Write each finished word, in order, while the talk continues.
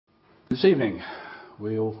This evening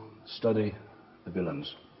we'll study the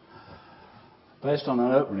villains. Based on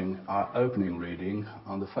our opening reading,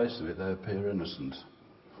 on the face of it they appear innocent.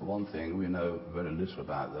 For one thing, we know very little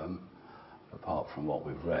about them, apart from what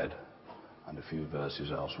we've read and a few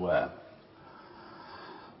verses elsewhere.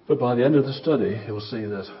 But by the end of the study, you'll see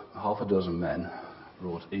that half a dozen men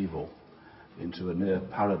brought evil into a near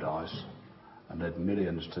paradise and led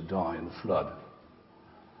millions to die in the flood,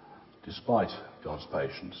 despite God's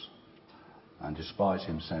patience and despite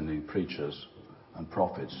him sending preachers and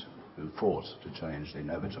prophets who fought to change the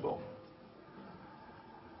inevitable.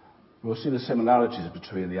 We'll see the similarities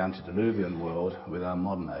between the antediluvian world with our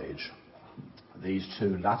modern age. These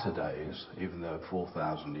two latter days, even though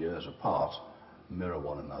 4,000 years apart, mirror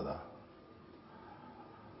one another.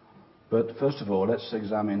 But first of all, let's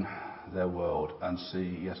examine their world and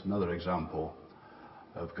see yet another example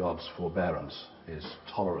of God's forbearance, his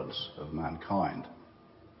tolerance of mankind.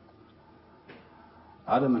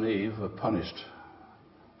 Adam and Eve were punished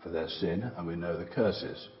for their sin, and we know the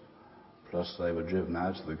curses. Plus they were driven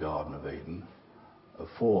out of the Garden of Eden, a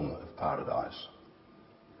form of paradise.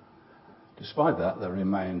 Despite that, they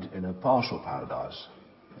remained in a partial paradise,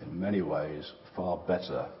 in many ways far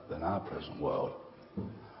better than our present world.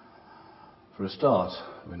 For a start,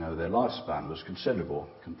 we know their lifespan was considerable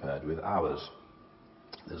compared with ours.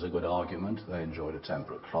 There's a good argument they enjoyed a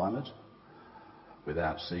temperate climate,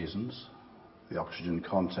 without seasons. The oxygen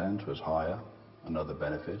content was higher, another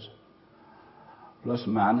benefit. Plus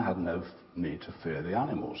man had no need to fear the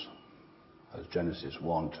animals. As Genesis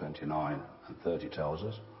 1:29 and 30 tells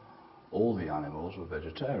us, all the animals were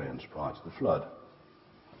vegetarians prior to the flood.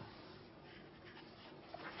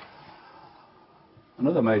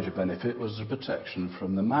 Another major benefit was the protection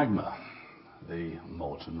from the magma, the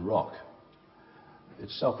molten rock.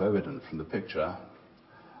 It's self-evident from the picture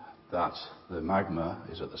that the magma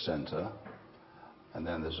is at the centre, and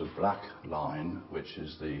then there's a black line which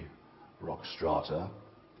is the rock strata.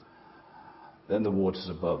 Then the waters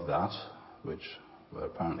above that, which were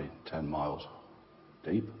apparently 10 miles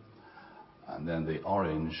deep, and then the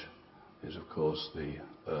orange is of course the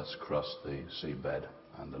Earth's crust, the seabed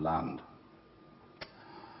and the land.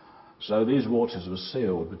 So these waters were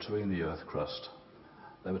sealed between the earth crust.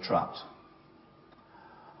 They were trapped.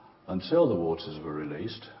 Until the waters were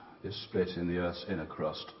released, this split in the Earth's inner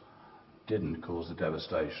crust didn't cause the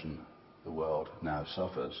devastation the world now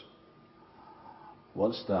suffers.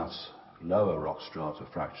 Once that lower rock strata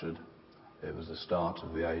fractured, it was the start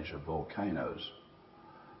of the age of volcanoes,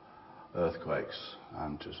 earthquakes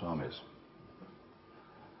and tsunamis.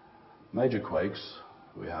 Major quakes,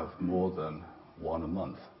 we have more than one a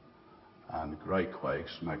month, and great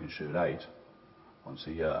quakes, magnitude 8, once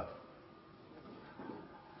a year.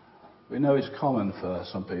 We know it's common for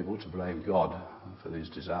some people to blame God for these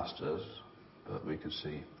disasters, but we can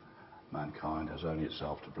see mankind has only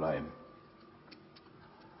itself to blame.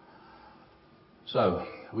 So,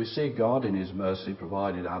 we see God in his mercy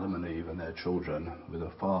provided Adam and Eve and their children with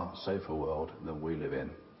a far safer world than we live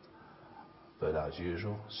in. But as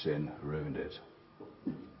usual, sin ruined it.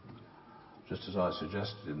 Just as I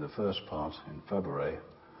suggested in the first part in February,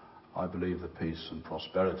 I believe the peace and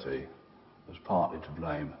prosperity was partly to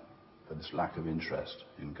blame for this lack of interest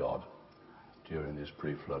in God during this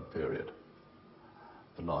pre-flood period.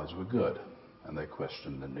 The lives were good, and they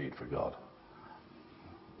questioned the need for God.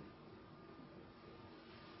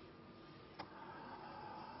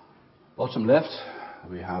 Bottom left,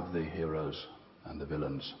 we have the heroes and the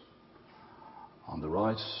villains. On the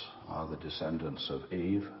right are the descendants of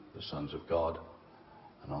Eve, the sons of God,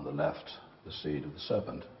 and on the left, the seed of the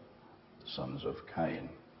serpent, the sons of Cain.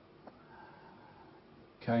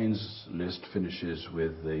 Cain's list finishes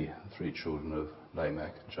with the three children of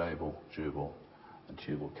Lamech, Jabal, Jubal, and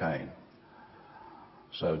Tubal-Cain.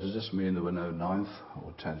 So does this mean there were no 9th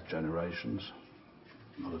or 10th generations?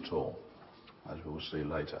 Not at all, as we will see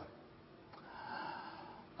later.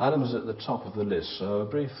 Adam is at the top of the list, so a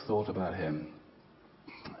brief thought about him.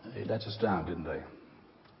 He let us down, didn't he?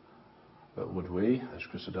 But would we, as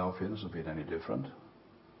Christadelphians, have been any different?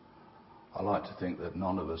 I like to think that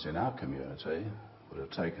none of us in our community would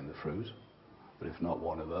have taken the fruit, but if not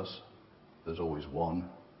one of us, there's always one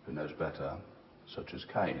who knows better, such as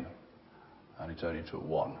Cain, and it only took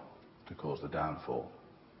one to cause the downfall.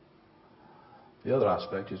 The other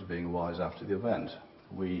aspect is being wise after the event.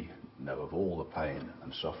 We know of all the pain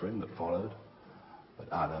and suffering that followed,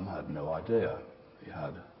 but Adam had no idea. He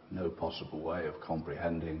had no possible way of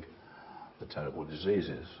comprehending the terrible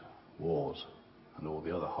diseases, wars, and all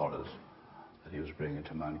the other horrors that he was bringing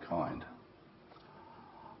to mankind.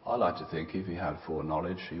 I like to think if he had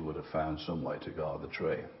foreknowledge, he would have found some way to guard the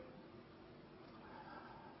tree.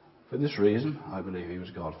 For this reason, I believe he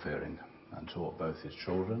was God-fearing and taught both his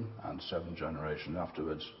children and 7 generations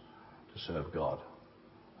afterwards to serve God,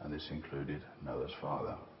 and this included Noah's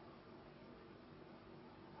father.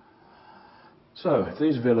 So, if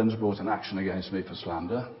these villains brought an action against me for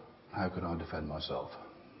slander, how could I defend myself,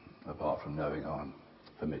 apart from knowing I'm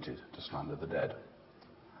permitted to slander the dead?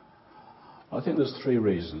 I think there's 3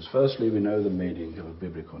 reasons. Firstly, we know the meaning of a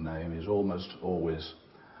biblical name is almost always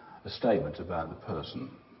a statement about the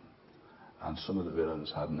person, and some of the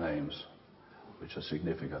villains had names which are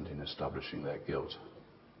significant in establishing their guilt.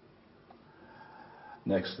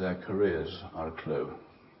 Next, their careers are a clue.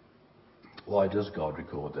 Why does God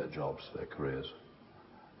record their jobs, their careers?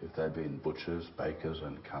 If they'd been butchers, bakers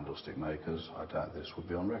and candlestick makers, I doubt this would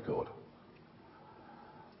be on record.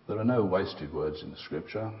 There are no wasted words in the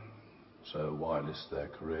scripture, so why list their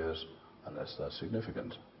careers unless they're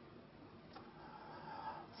significant?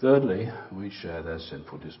 Thirdly, we share their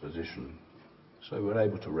sinful disposition, so we're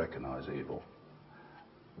able to recognize evil.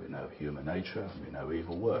 We know human nature, and we know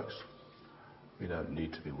evil works. We don't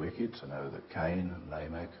need to be wicked to know that Cain and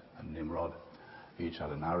Lamech and Nimrod each had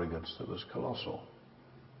an arrogance that was colossal.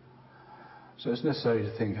 So it's necessary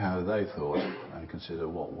to think how they thought and consider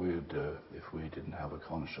what we would do if we didn't have a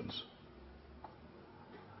conscience.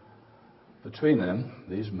 Between them,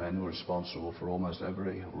 these men were responsible for almost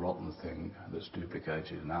every rotten thing that's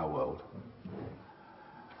duplicated in our world.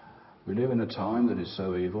 We live in a time that is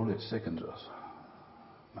so evil it sickens us.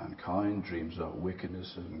 Mankind dreams up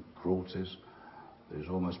wickedness and cruelties that is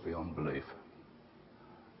almost beyond belief.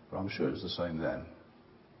 But I'm sure it's the same then,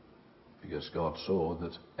 because God saw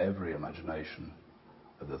that every imagination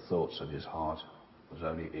of the thoughts of his heart was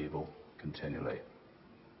only evil continually.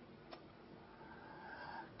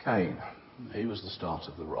 Cain, he was the start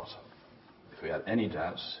of the rot. If we had any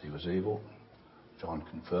doubts he was evil, John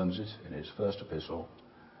confirms it in his first epistle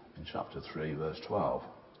in chapter 3, verse 12.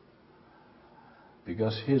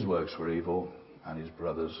 Because his works were evil and his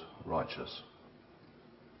brothers righteous.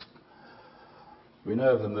 We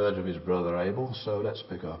know of the murder of his brother Abel, so let's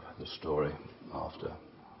pick up the story after.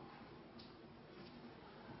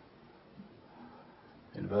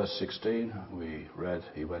 In verse 16, we read,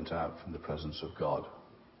 he went out from the presence of God.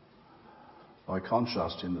 By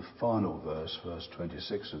contrast, in the final verse, verse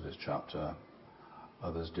 26 of this chapter,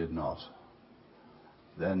 others did not.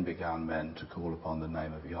 Then began men to call upon the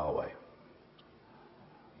name of Yahweh.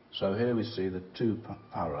 So here we see the 2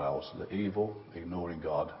 parallels, the evil ignoring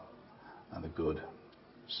God and the good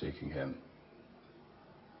seeking him.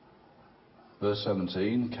 Verse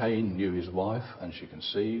 17, Cain knew his wife, and she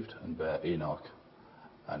conceived and bare Enoch.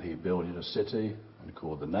 And he builded a city and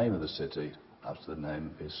called the name of the city after the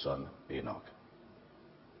name of his son Enoch.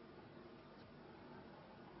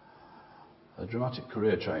 A dramatic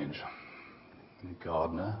career change. From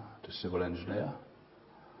gardener to civil engineer.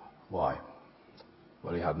 Why?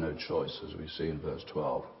 Well, he had no choice, as we see in verse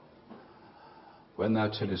 12. When thou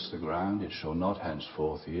tillest the ground, it shall not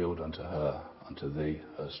henceforth yield unto thee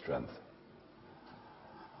her strength.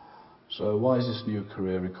 So why is this new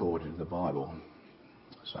career recorded in the Bible?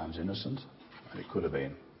 Sounds innocent, and it could have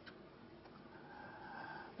been.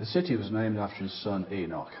 The city was named after his son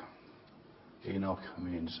Enoch. Enoch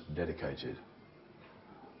means dedicated.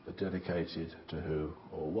 But dedicated to who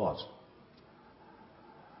or what?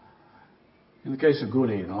 In the case of good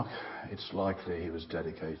Enoch, it's likely he was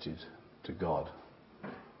dedicated to God.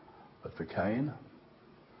 But for Cain,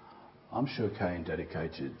 I'm sure Cain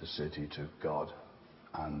dedicated the city to God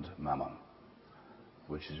and Mammon,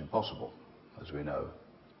 which is impossible, as we know.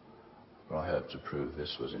 But I hope to prove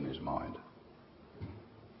this was in his mind.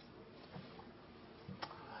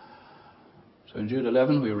 So in Jude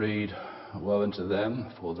 11 we read, woe unto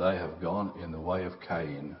them, for they have gone in the way of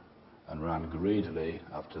Cain, and ran greedily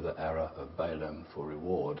after the error of Balaam for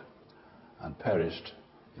reward, and perished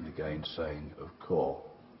in the gainsaying of Kor.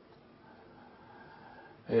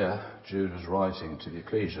 Here, Jude was writing to the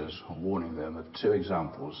ecclesias, warning them of 2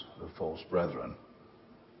 examples of false brethren.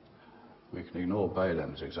 We can ignore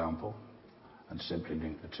Balaam's example and simply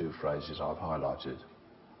link the 2 phrases I've highlighted,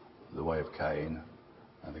 the way of Cain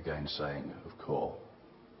and the gainsaying of Kor.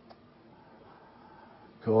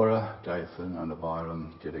 Korah, Dathan and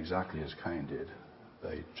Abiram did exactly as Cain did.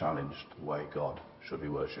 They challenged the way God should be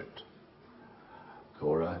worshipped.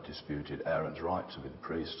 Korah disputed Aaron's right to be the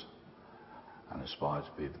priest and aspired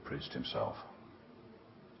to be the priest himself.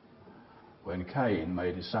 When Cain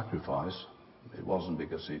made his sacrifice, it wasn't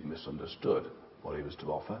because he'd misunderstood what he was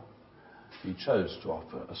to offer. He chose to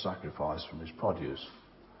offer a sacrifice from his produce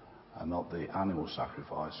and not the animal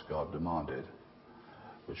sacrifice God demanded,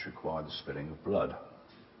 which required the spilling of blood.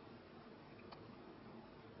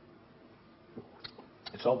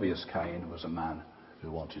 It's obvious Cain was a man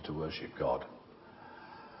who wanted to worship God,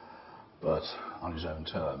 but on his own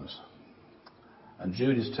terms. And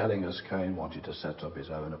Jude is telling us Cain wanted to set up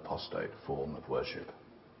his own apostate form of worship.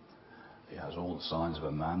 He has all the signs of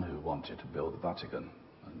a man who wanted to build the Vatican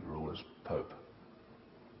and rule as Pope.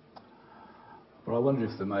 But I wonder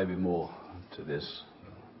if there may be more to this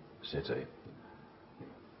city.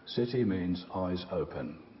 City means eyes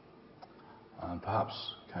open. And perhaps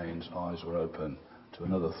Cain's eyes were open to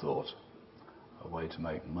another thought, a way to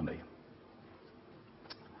make money.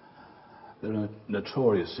 There are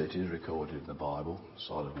notorious cities recorded in the Bible.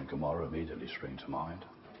 Sodom and Gomorrah immediately spring to mind.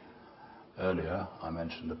 Earlier, I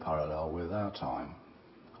mentioned the parallel with our time.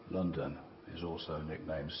 London is also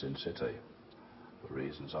nicknamed Sin City, for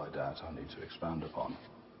reasons I doubt I need to expand upon.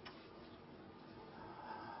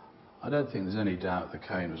 I don't think there's any doubt that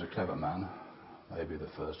Cain was a clever man, maybe the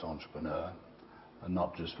first entrepreneur, and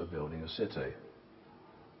not just for building a city,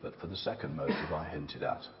 but for the second motive I hinted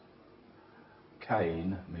at.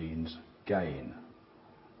 Cain means gain,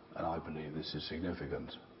 and I believe this is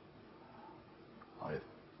significant. I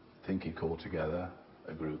think he called together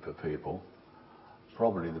a group of people,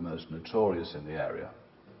 probably the most notorious in the area: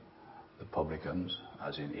 the publicans,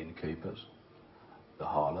 as in innkeepers, the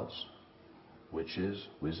harlots, witches,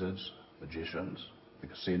 wizards, magicians, the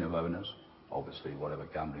casino owners, obviously whatever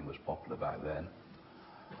gambling was popular back then,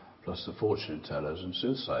 plus the fortune tellers and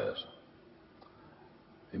soothsayers.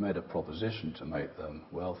 He made a proposition to make them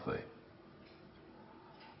wealthy.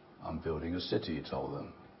 I'm building a city, he told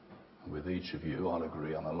them. And with each of you, I'll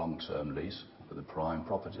agree on a long-term lease for the prime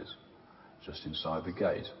properties, just inside the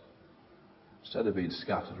gate. Instead of being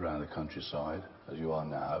scattered around the countryside, as you are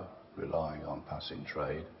now, relying on passing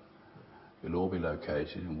trade, you'll all be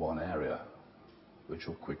located in one area, which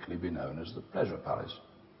will quickly be known as the Pleasure Palace.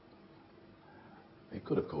 He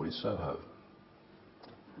could have called it Soho.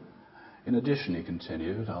 In addition, he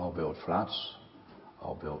continued, I'll build flats,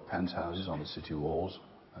 I'll build penthouses on the city walls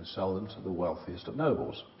and sell them to the wealthiest of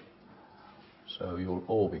nobles. So you'll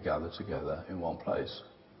all be gathered together in one place.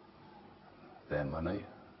 Their money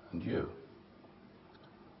and you.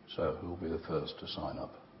 So who will be the first to sign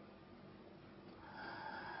up?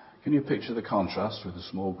 Can you picture the contrast with the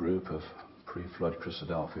small group of pre-flood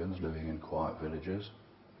Christadelphians living in quiet villages?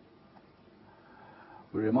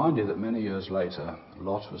 We're reminded that many years later,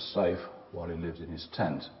 Lot was safe while he lived in his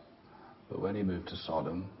tent, but when he moved to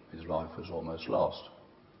Sodom, his life was almost lost.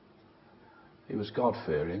 He was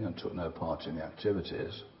God-fearing and took no part in the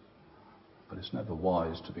activities, but it's never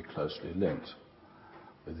wise to be closely linked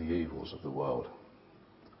with the evils of the world.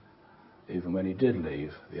 Even when he did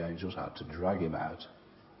leave, the angels had to drag him out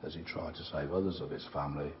as he tried to save others of his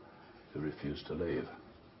family who refused to leave.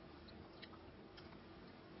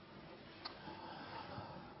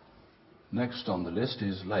 Next on the list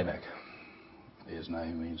is Lamech. His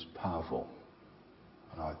name means powerful,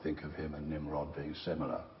 and I think of him and Nimrod being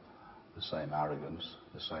similar. The same arrogance,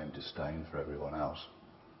 the same disdain for everyone else,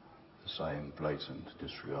 the same blatant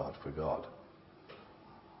disregard for God.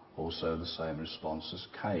 Also the same response as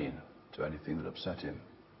Cain to anything that upset him.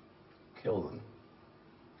 Kill them.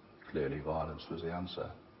 Clearly violence was the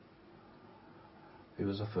answer. He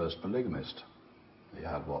was the first polygamist. He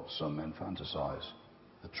had what some men fantasize,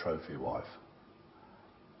 the trophy wife,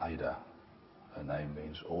 Ada. Her name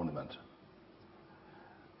means ornament.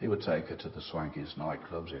 He would take her to the swankiest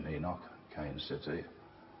nightclubs in Enoch, Cain's city,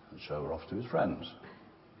 and show her off to his friends.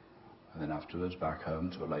 And then afterwards back home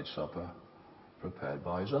to a late supper prepared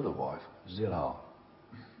by his other wife, Zillah,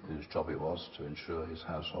 whose job it was to ensure his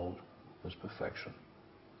household was perfection.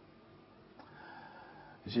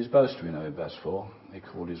 It's his boast we know him best for. He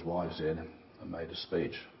called his wives in and made a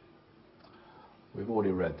speech. We've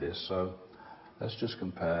already read this, so let's just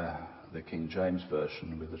compare the King James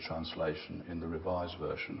Version with the translation in the Revised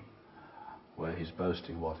Version, where he's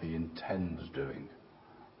boasting what he intends doing,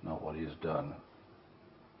 not what he has done.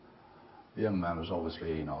 The young man was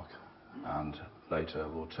obviously Enoch, and later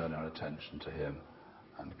we'll turn our attention to him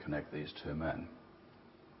and connect these two men.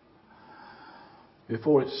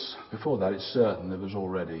 Before that, it's certain there was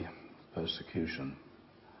already persecution.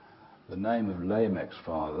 The name of Lamech's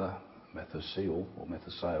father,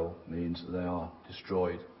 Methusael, means that they are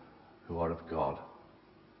destroyed who are of God.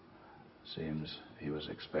 Seems he was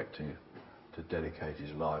expecting to dedicate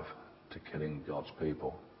his life to killing God's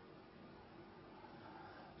people.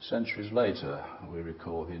 Centuries later, we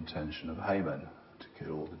recall the intention of Haman to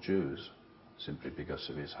kill all the Jews, simply because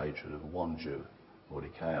of his hatred of one Jew,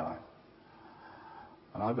 Mordecai.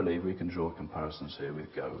 And I believe we can draw comparisons here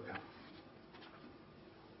with Gog.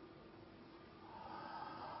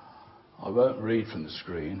 I won't read from the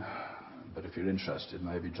screen, but if you're interested,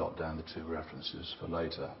 maybe jot down the two references for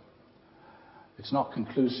later. It's not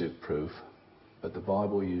conclusive proof, but the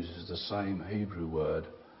Bible uses the same Hebrew word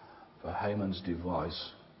for Haman's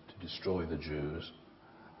device to destroy the Jews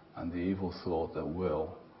and the evil thought that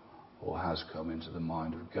will or has come into the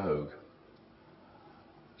mind of Gog.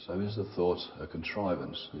 So is the thought a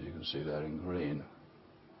contrivance, as you can see there in green,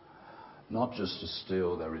 not just to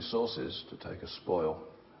steal their resources, to take a spoil,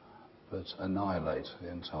 but annihilate the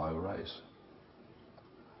entire race?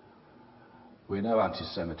 We know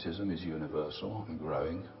anti-Semitism is universal and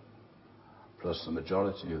growing, plus the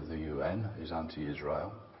majority of the UN is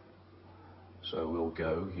anti-Israel. So will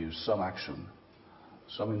Gog use some action,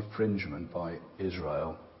 some infringement by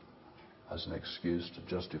Israel as an excuse to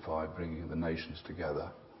justify bringing the nations together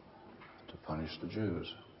to punish the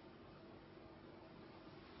Jews?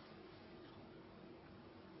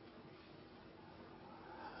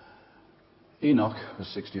 Enoch was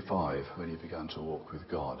 65 when he began to walk with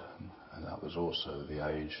God, and that was also the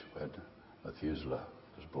age when Methuselah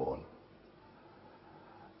was born.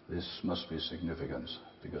 This must be significant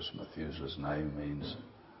because Methuselah's name means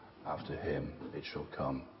after him it shall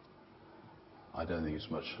come. I don't think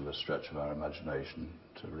it's much of a stretch of our imagination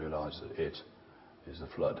to realise that it is the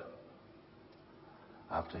flood.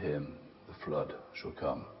 After him the flood shall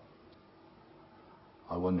come.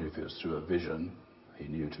 I wonder if it was through a vision he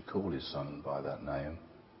knew to call his son by that name.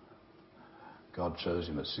 God chose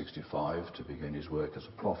him at 65 to begin his work as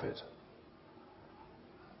a prophet.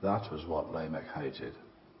 That was what Lamech hated,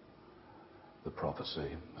 the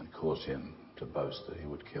prophecy, and caused him to boast that he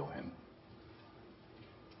would kill him.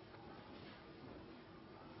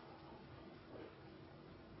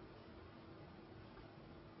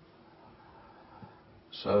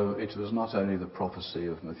 So it was not only the prophecy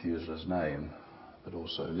of Methuselah's name, but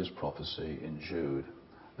also this prophecy in Jude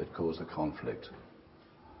that caused the conflict.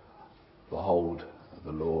 Behold,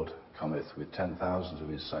 the Lord cometh with 10,000s of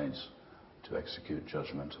his saints to execute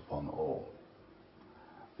judgment upon all.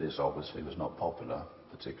 This obviously was not popular,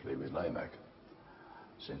 particularly with Lamech,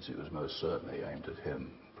 since it was most certainly aimed at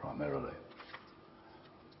him primarily.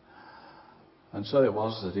 And so it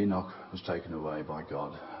was that Enoch was taken away by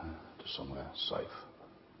God to somewhere safe.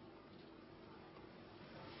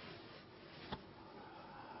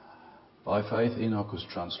 By faith, Enoch was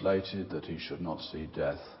translated that he should not see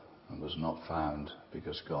death, and was not found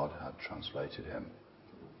because God had translated him.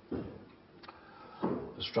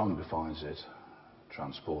 The Strong defines it,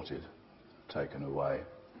 transported, taken away.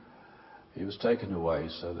 He was taken away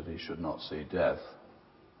so that he should not see death.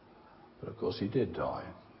 But of course he did die,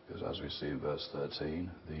 because as we see in verse 13,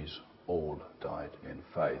 these all died in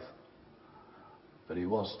faith. But he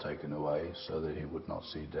was taken away so that he would not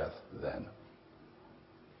see death then.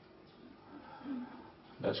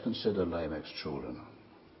 Let's consider Lamech's children.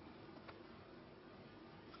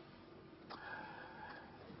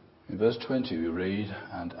 In verse 20 we read,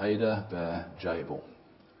 And Adah bare Jabal.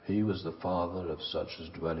 He was the father of such as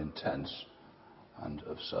dwell in tents, and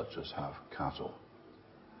of such as have cattle.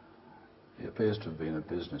 He appears to have been a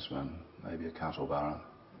businessman, maybe a cattle baron.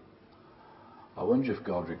 I wonder if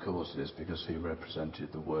God records this because he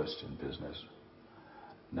represented the worst in business.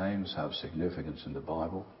 Names have significance in the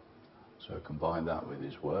Bible, so combine that with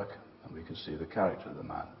his work, and we can see the character of the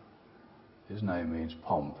man. His name means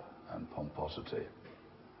pomp and pomposity.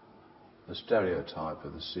 The stereotype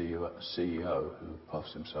of the CEO who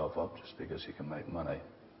puffs himself up just because he can make money.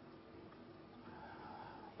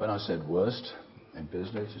 When I said worst in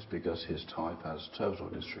business, it's because his type has total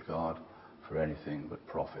disregard for anything but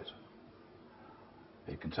profit.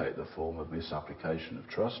 It can take the form of misapplication of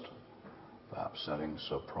trust, perhaps selling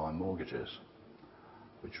subprime mortgages,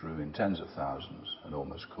 which ruined tens of thousands and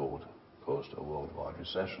almost caused a worldwide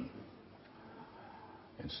recession.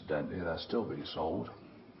 Incidentally, they're still being sold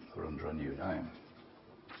or under a new name.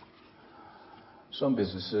 Some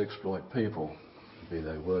businesses exploit people, be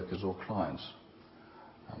they workers or clients,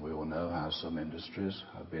 and we all know how some industries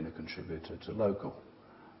have been a contributor to local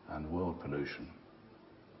and world pollution.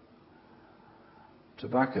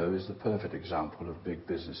 Tobacco is the perfect example of big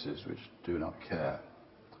businesses which do not care.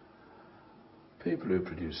 People who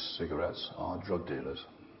produce cigarettes are drug dealers.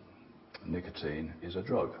 Nicotine is a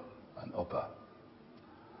drug, an upper.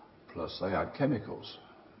 Plus they add chemicals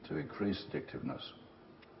to increase addictiveness,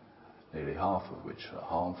 nearly half of which are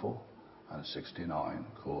harmful, and 69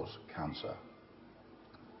 cause cancer.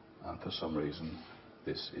 And for some reason,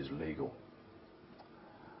 this is legal.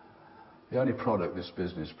 The only product this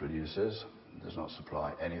business produces does not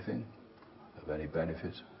supply anything of any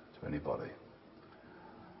benefit to anybody.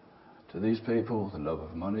 To these people, the love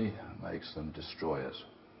of money makes them destroyers.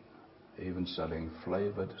 even selling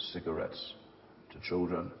flavoured cigarettes to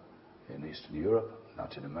children in Eastern Europe,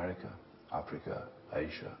 Latin America, Africa,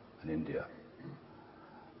 Asia and India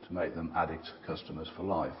to make them addict customers for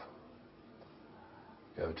life.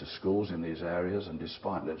 Go to schools in these areas and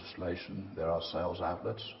despite legislation there are sales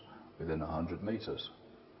outlets within 100 metres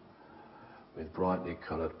with brightly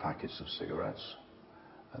coloured packets of cigarettes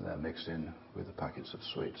and they're mixed in with the packets of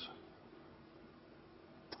sweets.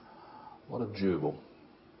 What of Jubal?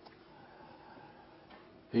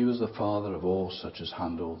 He was the father of all such as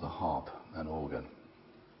handle the harp and organ.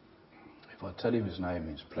 If I tell you his name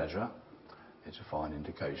means pleasure, it's a fine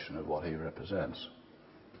indication of what he represents.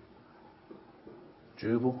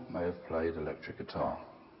 Jubal may have played electric guitar.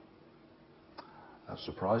 That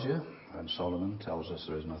surprise you when Solomon tells us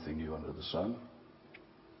there is nothing new under the sun?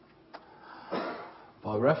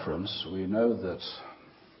 By reference, we know that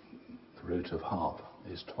the root of harp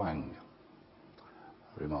is twang.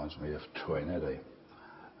 It reminds me of Twain Eddy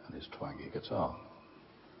and his twangy guitar.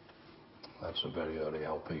 That's a very early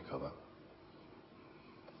LP cover.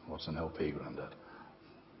 What's an LP, Grandad?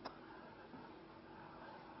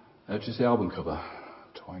 Notice the album cover,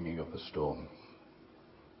 Twanging Up a Storm.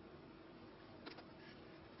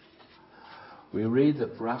 We read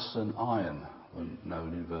that brass and iron were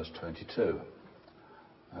known in verse 22.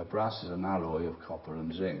 Now, brass is an alloy of copper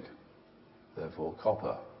and zinc. Therefore,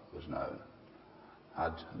 copper was known.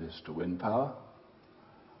 Add this to wind power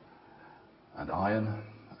and iron,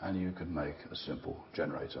 and you could make a simple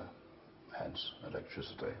generator, hence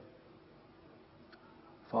electricity.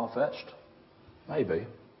 Far-fetched? Maybe.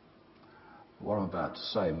 What I'm about to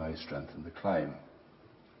say may strengthen the claim.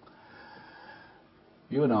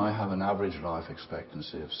 You and I have an average life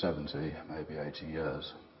expectancy of 70, maybe 80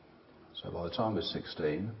 years. So by the time we're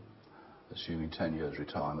 16, assuming 10 years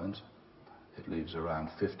retirement, it leaves around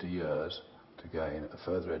 50 years to gain a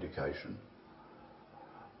further education,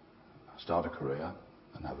 start a career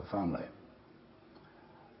and have a family.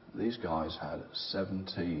 These guys had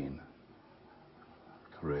 17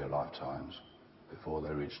 career lifetimes before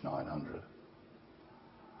they reached 900.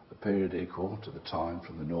 A period equal to the time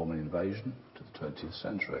from the Norman invasion to the 20th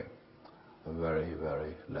century. A very,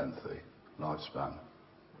 very lengthy lifespan.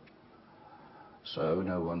 So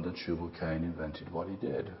no wonder Tubal-Cain invented what he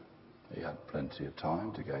did. He had plenty of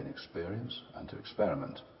time to gain experience and to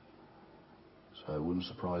experiment. So it wouldn't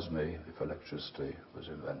surprise me if electricity was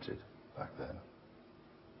invented back then.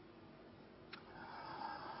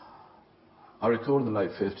 I recall in the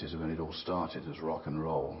late 50s when it all started as rock and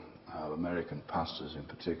roll, how American pastors in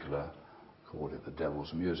particular called it the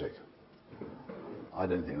devil's music. I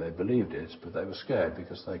don't think they believed it, but they were scared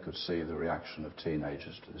because they could see the reaction of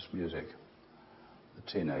teenagers to this music.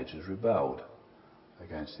 The teenagers rebelled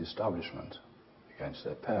against the establishment, against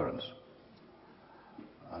their parents.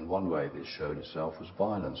 And one way this showed itself was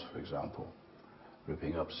violence, for example,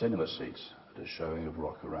 ripping up cinema seats at a showing of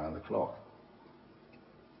Rock Around the Clock.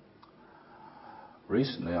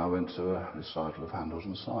 Recently I went to a recital of Handel's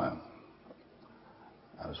Messiah.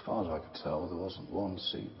 And as far as I could tell, there wasn't one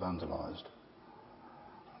seat vandalised,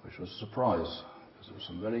 which was a surprise, because there were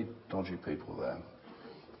some very dodgy people there,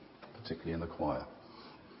 particularly in the choir.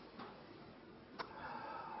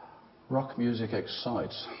 Rock music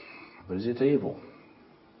excites, but is it evil?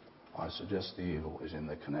 I suggest the evil is in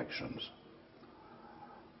the connections.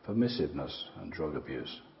 Permissiveness and drug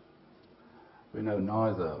abuse. We know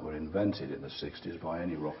neither were invented in the 60s by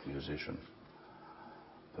any rock musician.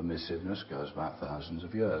 Permissiveness goes back thousands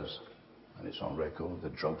of years, and it's on record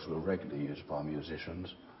that drugs were regularly used by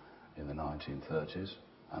musicians in the 1930s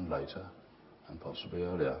and later, and possibly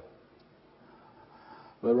earlier.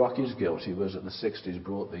 Where rock is guilty was that the 60s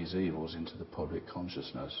brought these evils into the public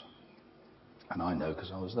consciousness. And I know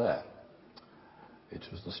because I was there. It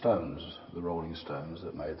was the Stones, the Rolling Stones,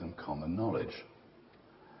 that made them common knowledge.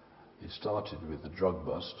 It started with the drug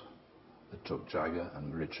bust that took Jagger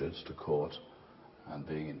and Richards to court, and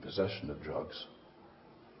being in possession of drugs,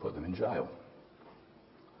 put them in jail.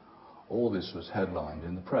 All this was headlined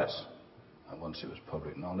in the press, and once it was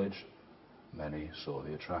public knowledge, many saw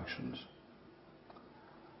the attractions.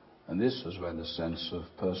 And this was when the sense of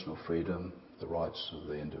personal freedom, the rights of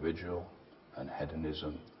the individual, and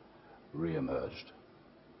hedonism re-emerged.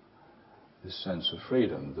 This sense of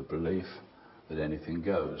freedom, the belief that anything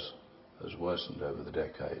goes, has worsened over the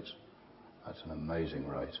decades at an amazing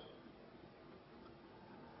rate.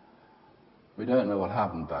 We don't know what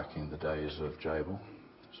happened back in the days of Jubal.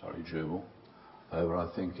 However,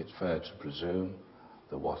 I think it's fair to presume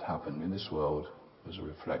that what happened in this world was a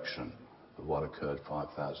reflection of what occurred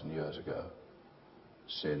 5,000 years ago.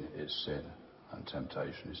 Sin is sin, and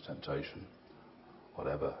temptation is temptation.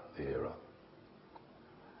 whatever the era.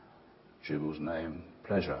 Jubal's name,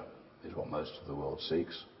 pleasure, is what most of the world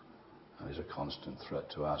seeks and is a constant threat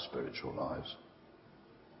to our spiritual lives.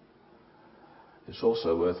 It's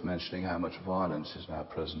also worth mentioning how much violence is now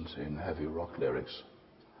present in heavy rock lyrics,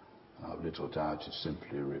 and I've little doubt it's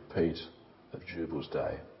simply a repeat of Jubal's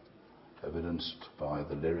day, evidenced by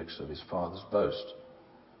the lyrics of his father's boast,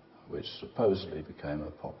 which supposedly became a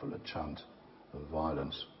popular chant of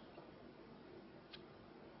violence.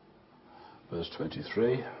 Verse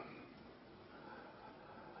 23,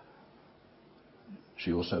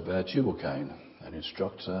 she also bare Tubal-Cain, an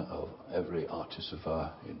instructor of every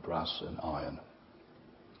artificer in brass and iron.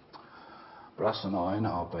 Brass and iron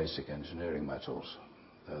are basic engineering metals,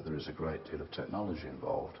 though there is a great deal of technology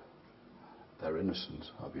involved. They're innocent,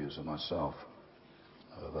 I've used them myself,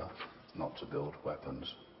 however, not to build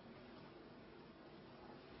weapons.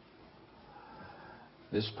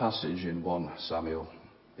 This passage in 1 Samuel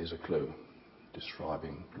is a clue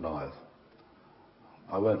describing Goliath.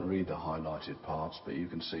 I won't read the highlighted parts, but you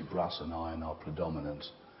can see brass and iron are predominant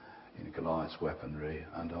in Goliath's weaponry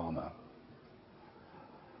and armour.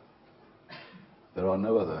 There are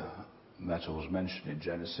no other metals mentioned in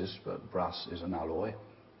Genesis, but brass is an alloy,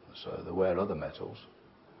 so there were other metals.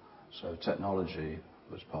 So technology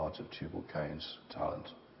was part of Tubal-Cain's talent.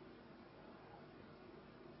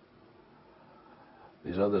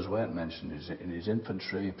 These others weren't mentioned in his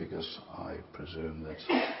infantry because I presume that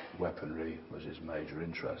weaponry was his major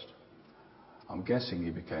interest. I'm guessing he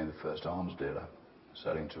became the first arms dealer,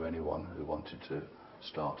 selling to anyone who wanted to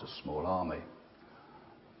start a small army.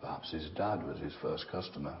 Perhaps his dad was his first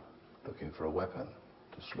customer, looking for a weapon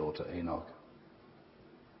to slaughter Enoch.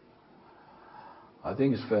 I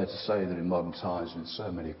think it's fair to say that in modern times, with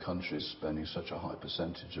so many countries spending such a high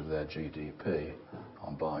percentage of their GDP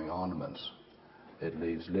on buying armaments, it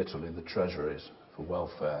leaves little in the treasuries for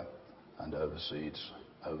welfare and overseas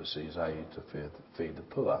aid to feed the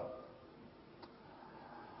poor.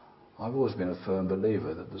 I've always been a firm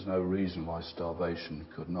believer that there's no reason why starvation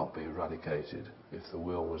could not be eradicated if the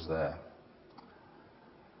will was there.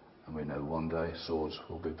 And we know one day swords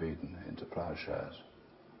will be beaten into ploughshares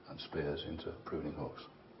and spears into pruning hooks.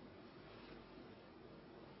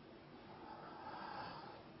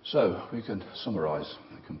 So we can summarise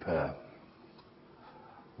and compare.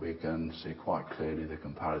 We can see quite clearly the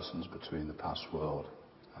comparisons between the past world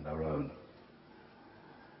and our own.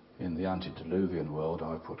 In the antediluvian world,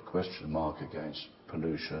 I put question mark against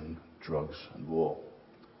pollution, drugs and war,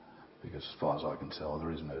 because as far as I can tell,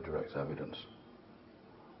 there is no direct evidence.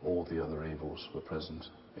 All the other evils were present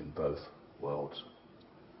in both worlds.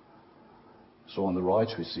 So on the right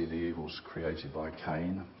we see the evils created by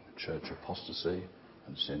Cain, church apostasy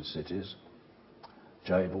and sin cities.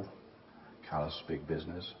 Jabal, callous big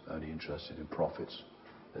business, only interested in profits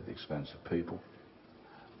at the expense of people.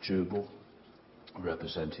 Jubal,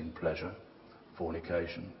 representing pleasure,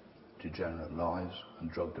 fornication, degenerate lives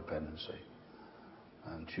and drug dependency.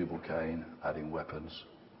 And Tubal-Cain adding weapons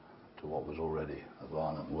to what was already a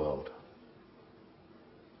violent world.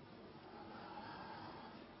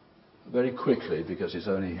 Very quickly, because it's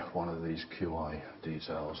only one of these QI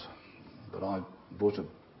details, but I bought a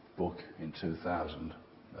book in 2000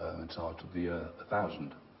 entitled The Year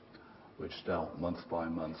 1000, which dealt month by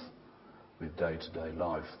month with day-to-day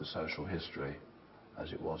life, the social history,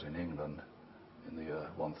 as it was in England in the year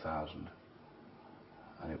 1000.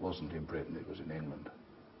 And it wasn't in Britain, it was in England.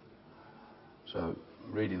 So,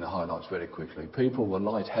 reading the highlights very quickly. People were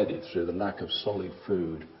lightheaded through the lack of solid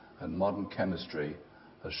food, and modern chemistry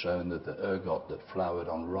has shown that the ergot that flowered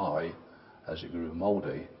on rye as it grew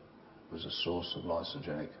mouldy was a source of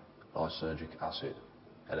lysergic acid,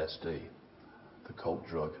 LSD, the cult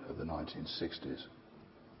drug of the 1960s.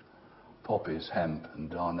 Poppies, hemp and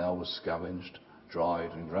darnel were scavenged,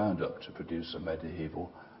 dried and ground up to produce a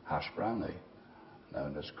medieval hash brownie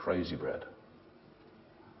known as crazy bread.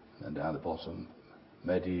 And then down the bottom,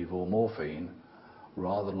 medieval morphine,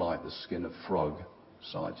 rather like the skin of frog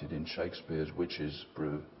cited in Shakespeare's witch's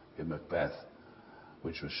brew in Macbeth,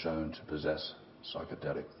 which was shown to possess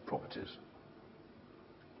psychedelic properties.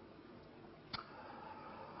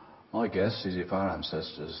 My guess is if our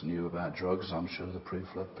ancestors knew about drugs, I'm sure the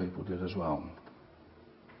pre-flood people did as well.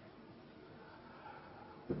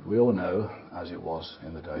 We all know, as it was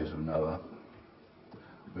in the days of Noah,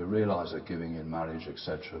 we realise that giving in marriage,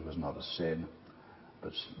 etc., was not a sin,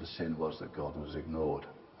 but the sin was that God was ignored,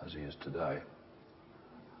 as he is today.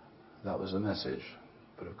 That was the message,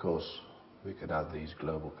 but of course we could add these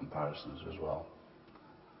global comparisons as well.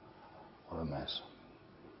 What a mess.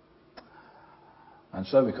 And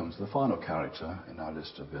so we come to the final character in our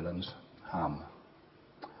list of villains, Ham.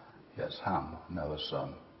 gets Ham, Noah's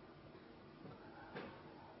son.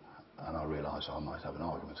 And I realise I might have an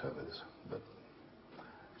argument over this, but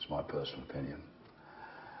it's my personal opinion.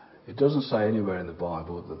 It doesn't say anywhere in the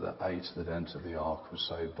Bible that the 8 that entered the ark were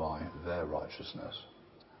saved by their righteousness.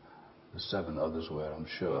 The 7 others were, I'm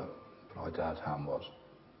sure, but I doubt Ham was.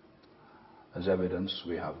 As evidence,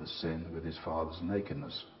 we have the sin with his father's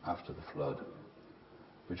nakedness after the flood,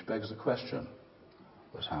 which begs the question,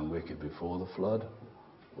 was Ham wicked before the flood,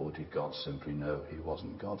 or did God simply know he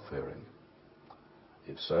wasn't God-fearing?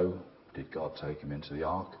 If so, did God take him into the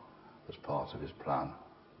ark as part of his plan?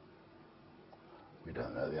 We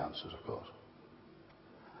don't know the answers, of course.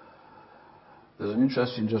 There's an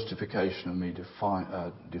interesting justification of me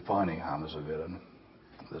defining Ham as a villain.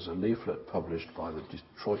 There's a leaflet published by the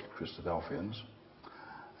Detroit Christadelphians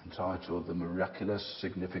entitled The Miraculous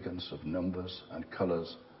Significance of Numbers and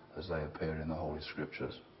Colours as They Appear in the Holy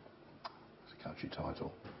Scriptures. It's a catchy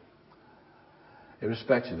title.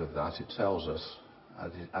 Irrespective of that, it tells us,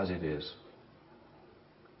 as it is.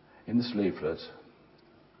 In this leaflet,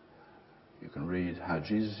 you can read how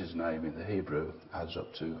Jesus' name in the Hebrew adds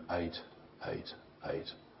up to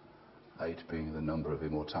 888. 8 being the number of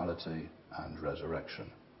immortality and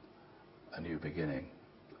resurrection, a new beginning.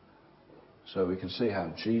 So we can see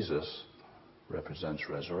how Jesus represents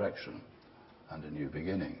resurrection and a new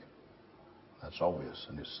beginning. That's obvious,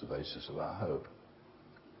 and it's the basis of our hope.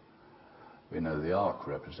 We know the ark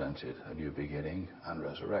represented a new beginning and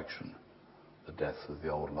resurrection, the death of the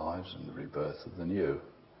old lives and the rebirth of the new,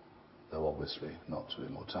 though obviously not to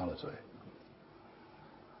immortality.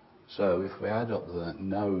 So if we add up the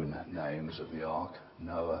known names of the ark,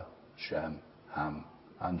 Noah, Shem, Ham,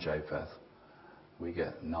 and Japheth, we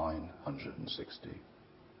get 936.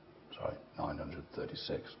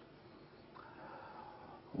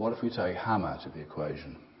 What if we take Ham out of the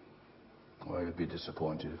equation? Well, you'd be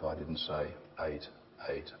disappointed if I didn't say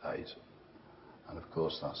 888. And of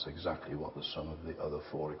course, that's exactly what the sum of the other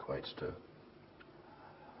 4 equates to.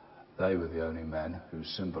 They were the only men who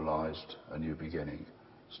symbolised a new beginning,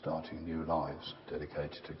 starting new lives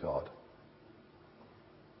dedicated to God.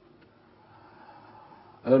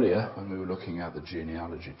 Earlier, when we were looking at the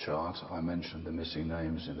genealogy chart, I mentioned the missing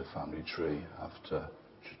names in the family tree after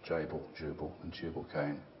Jabal, Jubal and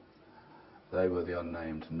Tubal-Cain. They were the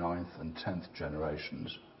unnamed 9th and 10th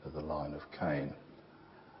generations of the line of Cain,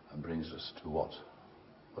 and brings us to what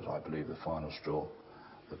was, I believe, the final straw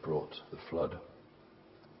that brought the flood.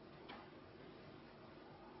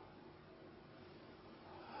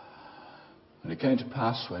 And it came to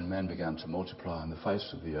pass, when men began to multiply on the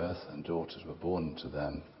face of the earth, and daughters were born to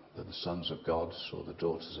them, that the sons of God saw the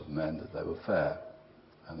daughters of men, that they were fair,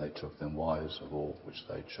 and they took them wives of all which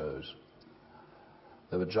they chose.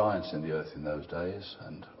 There were giants in the earth in those days,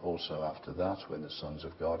 and also after that, when the sons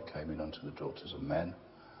of God came in unto the daughters of men,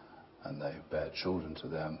 and they bare children to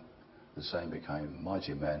them, the same became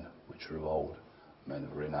mighty men, which were of old, men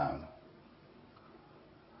of renown.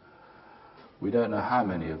 We don't know how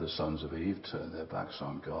many of the sons of Eve turned their backs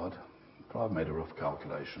on God, but I've made a rough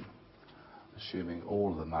calculation. Assuming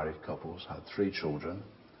all the married couples had 3 children,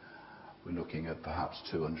 we're looking at perhaps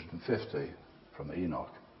 250 from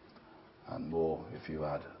Enoch, and more if you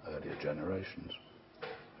add earlier generations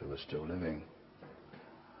who are still living.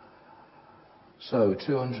 So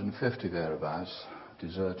 250 thereabouts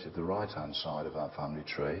deserted the right-hand side of our family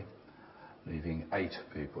tree, leaving 8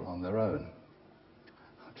 people on their own.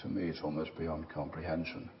 To me, it's almost beyond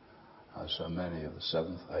comprehension how so many of the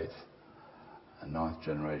 7th, 8th and 9th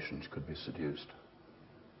generations could be seduced.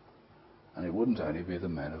 And it wouldn't only be the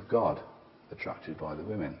men of God attracted by the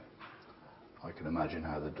women. I can imagine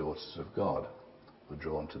how the daughters of God were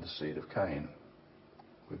drawn to the seed of Cain.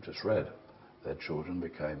 We've just read, their children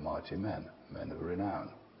became mighty men, men of renown.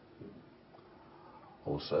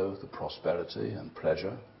 Also, the prosperity and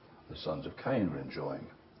pleasure the sons of Cain were enjoying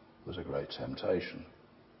was a great temptation,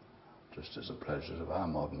 just as the pleasures of our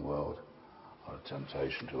modern world are a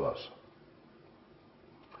temptation to us.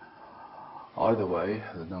 Either way,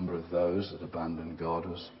 the number of those that abandoned God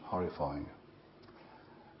was horrifying.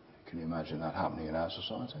 Can you imagine that happening in our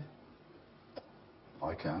society?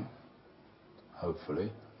 I can.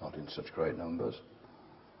 Hopefully, not in such great numbers.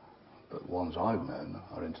 But ones I've known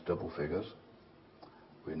are into double figures.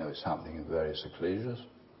 We know it's happening in various ecclesias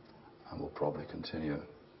and will probably continue.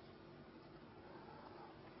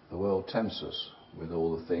 The world tempts us with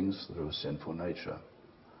all the things that are of sinful nature.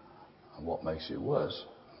 And what makes it worse,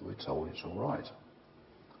 we're told it's all right.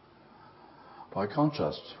 By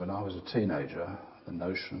contrast, when I was a teenager, the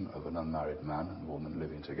notion of an unmarried man and woman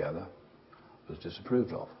living together was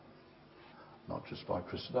disapproved of, not just by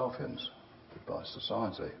Christadelphians, but by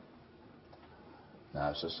society.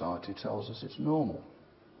 Now society tells us it's normal.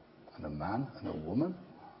 And a man and a woman,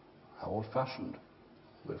 how old-fashioned.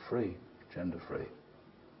 We're free, gender-free.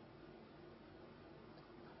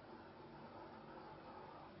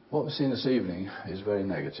 What we've seen this evening is very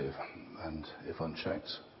negative, and if unchecked,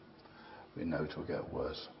 we know it will get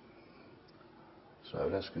worse. So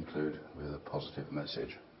let's conclude with a positive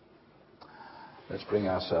message. Let's bring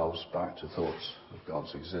ourselves back to thoughts of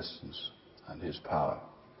God's existence and his power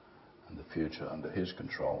and the future under his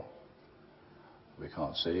control. We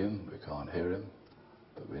can't see him, we can't hear him,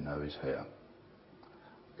 but we know he's here.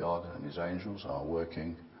 God and his angels are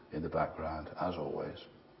working in the background as always,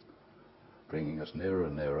 bringing us nearer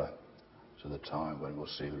and nearer to the time when we'll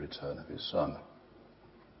see the return of his Son.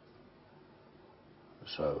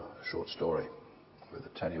 So, a short story with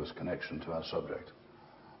a tenuous connection to our subject,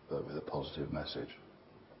 but with a positive message.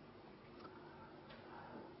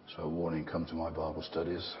 So, a warning, come to my Bible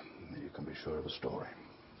studies, you can be sure of a story.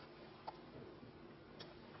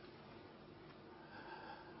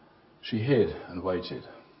 She hid and waited,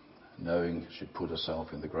 knowing she'd put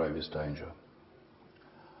herself in the gravest danger.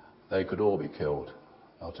 They could all be killed,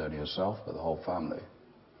 not only herself, but the whole family,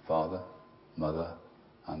 father, mother,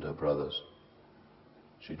 and her brothers.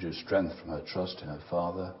 She drew strength from her trust in her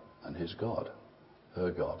father and his God,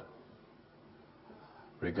 her God.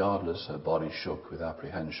 Regardless, her body shook with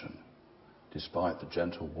apprehension, despite the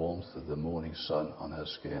gentle warmth of the morning sun on her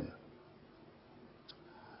skin.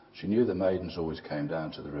 She knew the maidens always came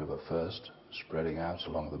down to the river first, spreading out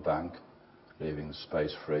along the bank, leaving the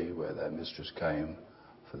space free where their mistress came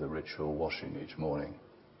for the ritual washing each morning.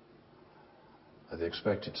 At the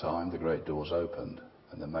expected time, the great doors opened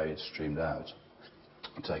and the maids streamed out,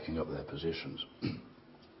 taking up their positions.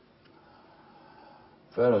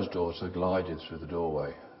 Pharaoh's daughter glided through the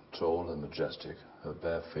doorway, tall and majestic, her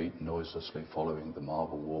bare feet noiselessly following the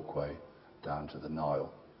marble walkway down to the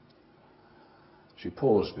Nile. She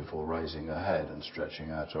paused before raising her head and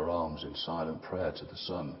stretching out her arms in silent prayer to the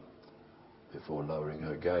sun, before lowering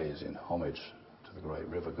her gaze in homage to the great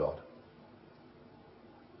river god.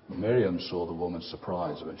 Miriam saw the woman's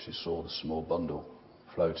surprise when she saw the small bundle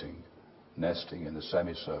floating, nesting in the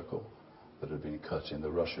semicircle that had been cut in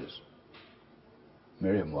the rushes.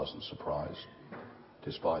 Miriam wasn't surprised.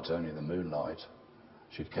 Despite only the moonlight,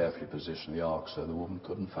 she'd carefully positioned the ark so the woman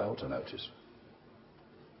couldn't fail to notice.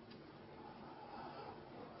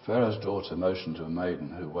 Pharaoh's daughter motioned to a maiden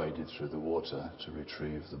who waded through the water to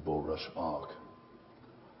retrieve the bulrush ark.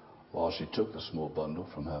 While she took the small bundle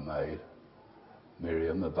from her maid,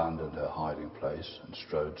 Miriam abandoned her hiding place and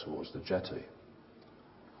strode towards the jetty.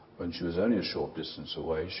 When she was only a short distance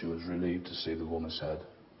away, she was relieved to see the woman's head,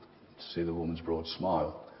 to see the woman's broad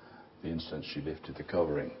smile the instant she lifted the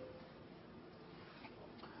covering.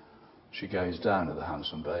 She gazed down at the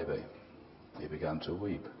handsome baby. He began to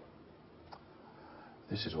weep.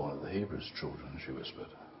 "This is one of the Hebrews' children," she whispered.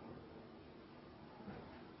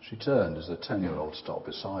 She turned as the 10-year-old stopped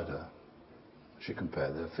beside her. She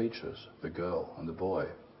compared their features, the girl and the boy.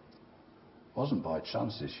 It wasn't by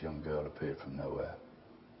chance this young girl appeared from nowhere.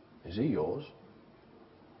 "Is he yours?"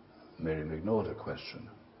 Miriam ignored her question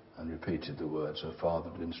and repeated the words her father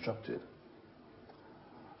had instructed.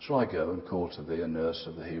 "Shall I go and call to thee a nurse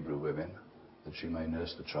of the Hebrew women, that she may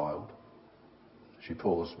nurse the child?" She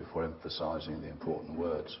paused before emphasizing the important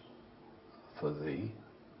words. "For thee?"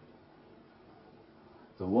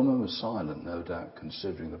 The woman was silent, no doubt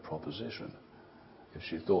considering the proposition. If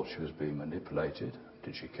she thought she was being manipulated,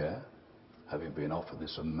 did she care, having been offered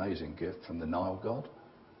this amazing gift from the Nile god?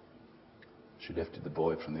 She lifted the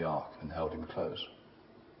boy from the ark and held him close.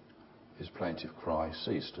 His plaintive cry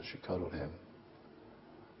ceased as she cuddled him.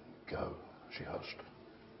 "Go," she hushed.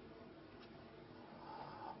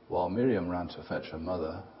 While Miriam ran to fetch her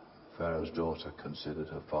mother, Pharaoh's daughter considered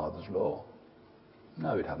her father's law.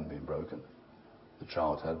 No, it hadn't been broken. The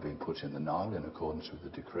child had been put in the Nile in accordance with the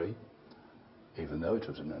decree, even though it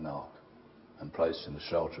was in an ark, and placed in the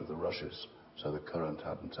shelter of the rushes so the current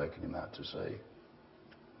hadn't taken him out to sea.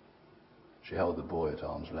 She held the boy at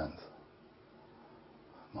arm's length.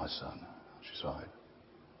 "My son," she sighed.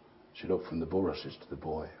 She looked from the bulrushes to the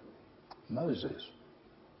boy. "Moses.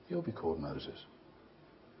 You'll be called Moses."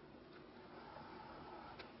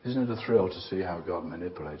 Isn't it a thrill to see how God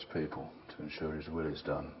manipulates people to ensure his will is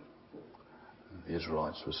done? The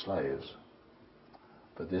Israelites were slaves,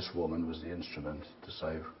 but this woman was the instrument to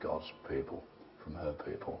save God's people from her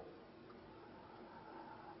people.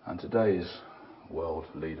 And today's world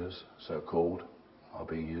leaders, so-called, are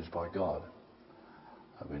being used by God.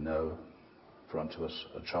 And we know, for unto us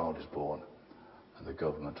a child is born, and the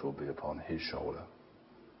government will be upon his shoulder.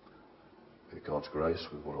 With God's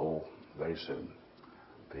grace, we will all, very soon,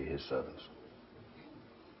 be his servants.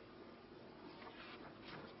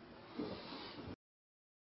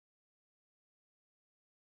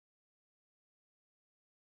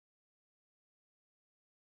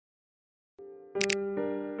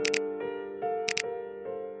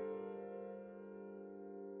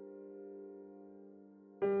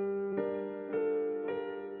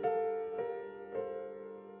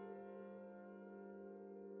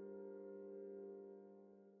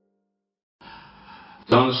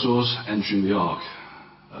 Dinosaurs entering the Ark.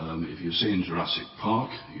 If you've seen Jurassic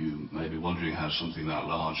Park, you may be wondering how something that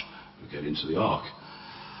large would get into the Ark.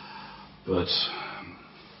 But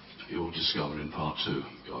you'll discover in part 2,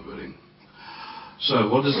 God willing. So,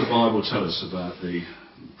 what does the Bible tell us about the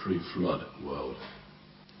pre-flood world?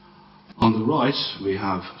 On the right, we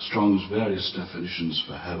have Strong's various definitions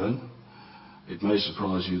for heaven. It may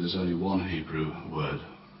surprise you there's only one Hebrew word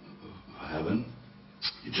for heaven.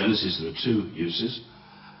 In Genesis, there are 2 uses.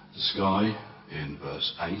 The sky in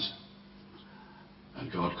verse 8,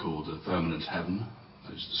 and God called the firmament heaven,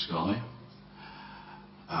 that is the sky.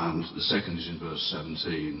 And the second is in verse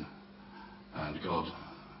 17, and God,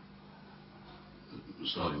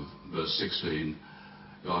 starting verse 16,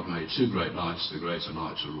 God made 2 great lights, the greater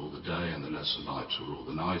light to rule the day and the lesser light to rule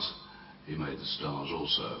the night. He made the stars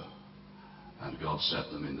also, and God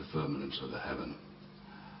set them in the firmament of the heaven.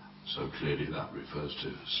 So clearly that refers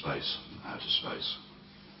to space, outer space.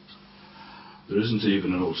 There isn't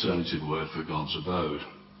even an alternative word for God's abode.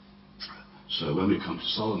 So when we come to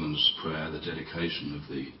Solomon's prayer, the dedication of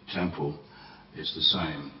the temple, it's the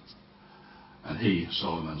same. And he,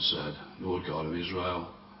 Solomon, said, Lord God of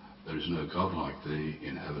Israel, there is no God like thee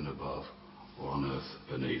in heaven above or on earth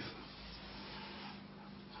beneath.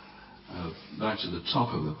 Back to the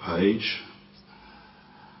top of the page.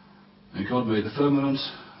 And God made the firmament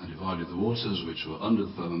and divided the waters which were under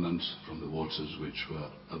the firmament from the waters which were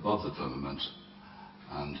above the firmament.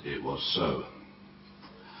 And it was so.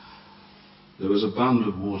 There was a band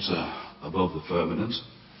of water above the firmament,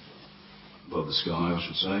 above the sky, I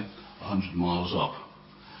should say, 100 miles up.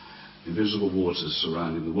 Invisible waters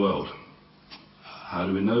surrounding the world. How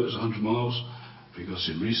do we know it was 100 miles? Because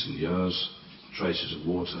in recent years, traces of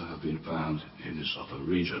water have been found in this upper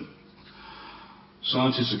region.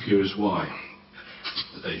 Scientists are curious why.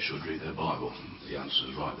 They should read their Bible. The answer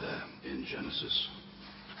is right there in Genesis.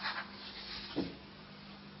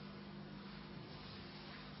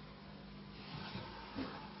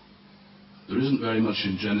 There isn't very much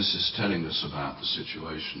in Genesis telling us about the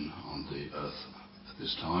situation on the earth at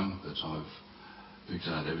this time, but I've picked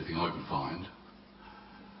out everything I can find.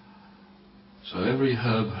 So every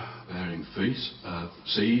herb bearing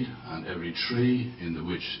seed, and every tree in the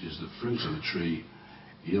which is the fruit of a tree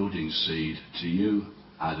yielding seed, to you,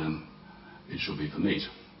 Adam, it shall be for meat.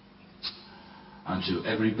 And to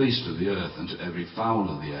every beast of the earth, and to every fowl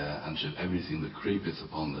of the air, and to everything that creepeth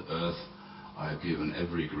upon the earth, I have given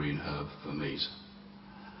every green herb for meat.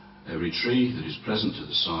 Every tree that is pleasant to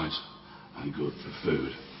the sight and good for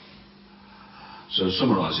food. So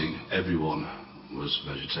summarising, everyone was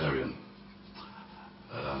vegetarian.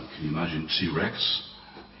 Can you imagine T-Rex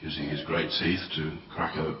using his great teeth to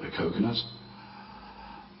crack a coconut?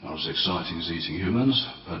 Not as exciting as eating humans,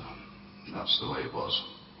 but that's the way it was.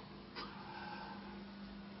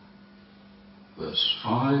 Verse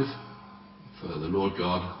 5, for the Lord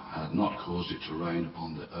God had not caused it to rain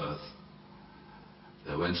upon the earth.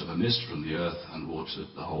 There went up a mist from the earth and watered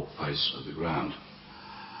the whole face of the ground.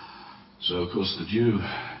 So of course the dew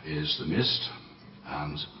is the mist,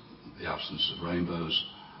 and the absence of rainbows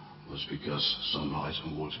was because sunlight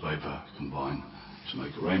and water vapour combine to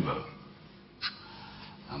make a rainbow.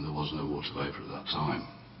 And there was no water vapour at that time.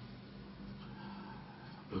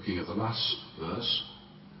 Looking at the last verse,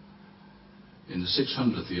 in the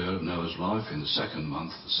 600th year of Noah's life, in the 2nd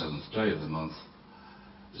month, the 7th day of the month,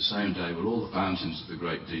 the same day were all the fountains of the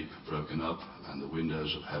great deep broken up, and the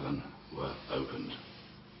windows of heaven were opened.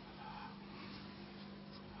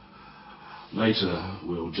 Later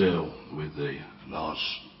we'll deal with the large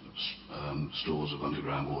stores of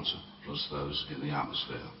underground water, plus those in the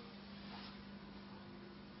atmosphere.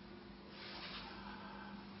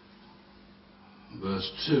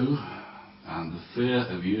 Verse 2, and the fear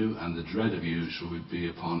of you and the dread of you shall be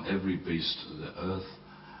upon every beast of the earth,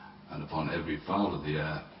 and upon every fowl of the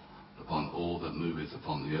air, upon all that moveth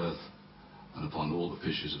upon the earth, and upon all the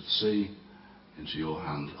fishes of the sea. Into your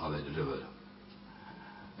hand are they delivered.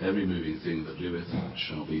 Every moving thing that liveth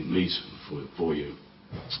shall be meat for you.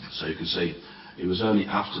 So you can see, it was only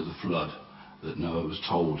after the flood that Noah was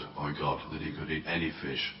told by God that he could eat any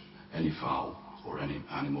fish, any fowl, or any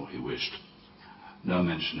animal he wished. No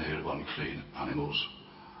mention here of unclean animals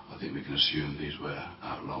I think we can assume these were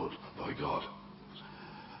outlawed by God.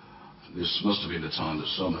 This must have been the time that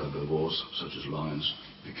some herbivores, such as lions,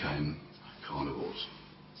 became carnivores.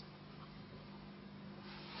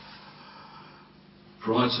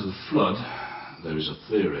 Prior to the flood, there is a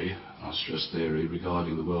theory, I stress theory,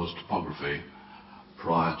 regarding the world's topography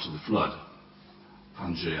prior to the flood.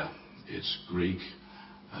 Pangaea, it's Greek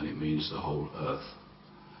and it means the whole earth.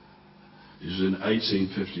 It was in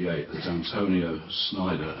 1858 that Antonio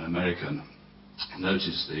Snyder, an American,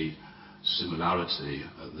 noticed the similarity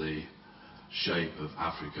of the shape of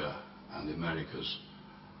Africa and the Americas.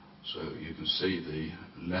 So you can see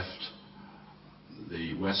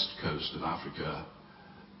the west coast of Africa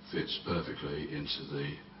fits perfectly into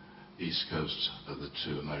the east coast of the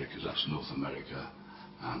two Americas, that's North America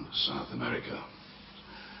and South America.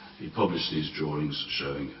 He published these drawings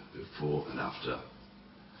showing before and after.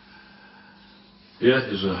 Here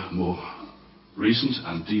is a more recent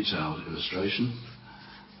and detailed illustration.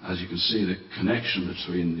 As you can see, the connection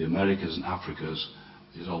between the Americas and Africas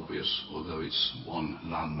is obvious, although it's one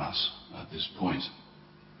landmass at this point,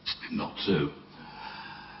 not two.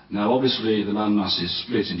 Now obviously the landmass is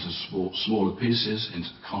split into smaller pieces, into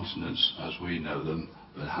continents as we know them,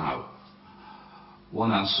 but how?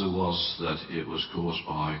 One answer was that it was caused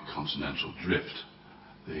by continental drift,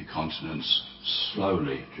 the continents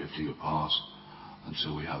slowly drifting apart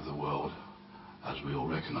until we have the world as we all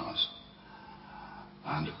recognise.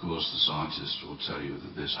 And of course the scientists will tell you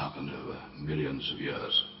that this happened over millions of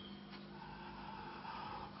years.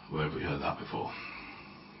 Where have we heard that before?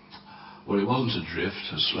 Well, it wasn't a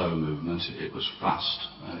drift, a slow movement, it was fast,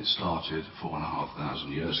 and it started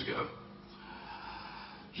 4,500 years ago.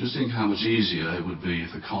 Just think how much easier it would be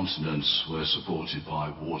if the continents were supported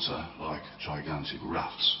by water like gigantic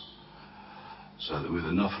rafts, so that with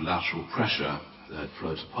enough lateral pressure they'd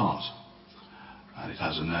float apart. And it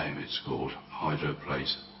has a name, it's called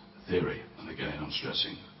hydroplate theory, and again I'm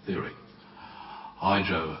stressing theory.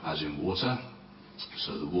 Hydro as in water,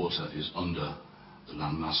 so the water is under the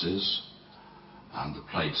land masses and the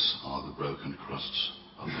plates are the broken crusts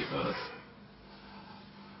of the earth.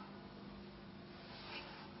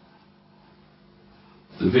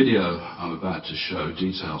 The video I'm about to show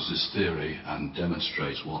details this theory and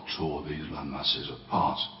demonstrates what tore these land masses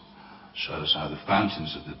apart, shows how the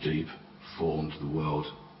fountains of the deep formed the world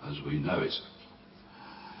as we know it.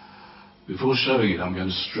 Before showing it, I'm going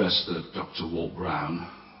to stress that Dr. Walt Brown,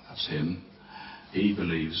 that's him, he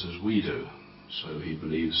believes as we do. So he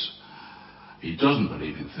doesn't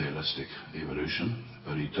believe in theistic evolution,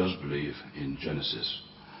 but he does believe in Genesis.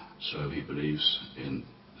 So he believes in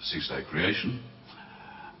the six-day creation,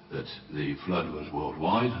 that the flood was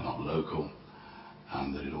worldwide, not local,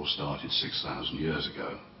 and that it all started 6,000 years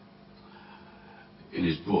ago. In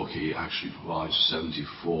his book, he actually provides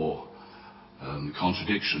 74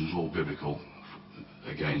 contradictions, all biblical,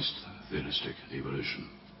 against theistic evolution.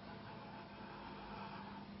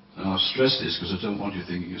 Now, I've stressed this because I don't want you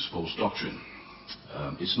thinking it's false doctrine.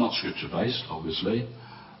 It's not scripture-based, obviously,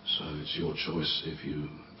 so it's your choice if you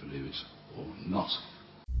believe it or not.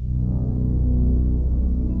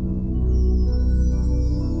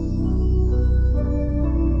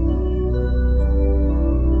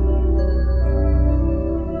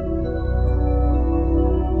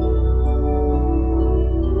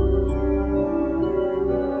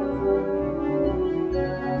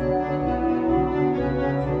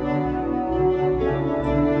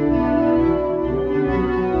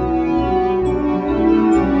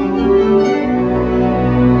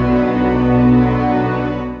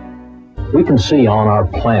 We can see on our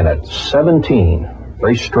planet 17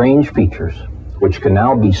 very strange features which can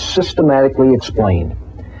now be systematically explained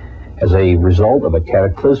as a result of a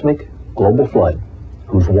cataclysmic global flood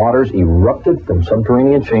whose waters erupted from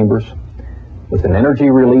subterranean chambers with an energy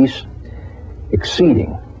release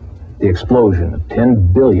exceeding the explosion of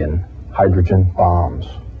 10 billion hydrogen bombs.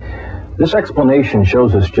 This explanation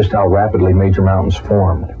shows us just how rapidly major mountains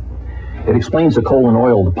formed. It explains the coal and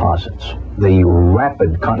oil deposits, the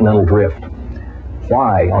rapid continental drift,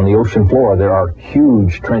 why on the ocean floor there are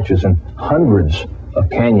huge trenches and hundreds of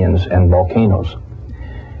canyons and volcanoes.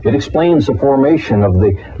 It explains the formation of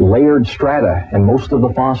the layered strata and most of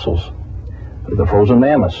the fossils, the frozen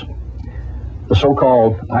mammoths, the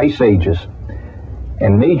so-called ice ages,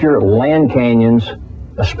 and major land canyons,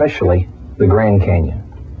 especially the Grand Canyon.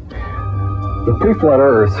 The pre-flood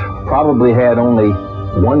Earth probably had only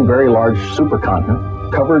one very large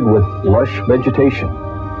supercontinent covered with lush vegetation.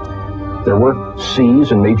 There were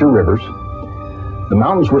seas and major rivers. The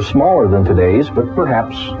mountains were smaller than today's, but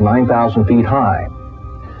perhaps 9,000 feet high.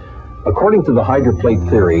 According to the hydroplate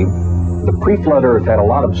theory, The pre-flood Earth had a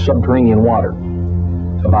lot of subterranean water,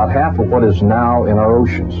 about half of what is now in our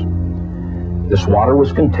oceans. This water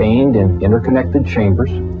was contained in interconnected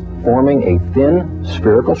chambers, forming a thin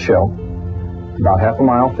spherical shell, about half a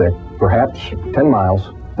mile thick, perhaps 10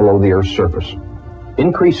 miles below the Earth's surface.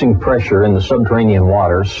 Increasing pressure in the subterranean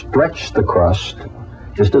water stretched the crust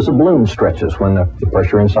just as a balloon stretches when the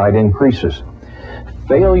pressure inside increases.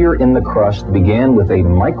 Failure in the crust began with a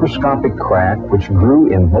microscopic crack which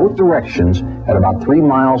grew in both directions at about 3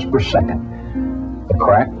 miles per second. The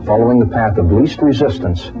crack, following the path of least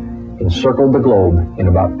resistance, encircled the globe in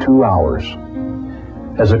about 2 hours.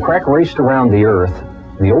 As the crack raced around the Earth,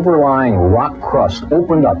 the overlying rock crust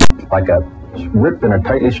opened up like a rip in a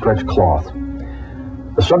tightly stretched cloth.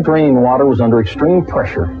 The subterranean water was under extreme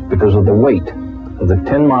pressure because of the weight of the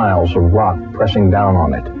 10 miles of rock pressing down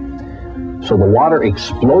on it. So the water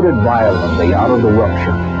exploded violently out of the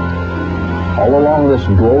rupture. All along this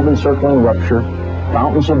globe-encircling rupture,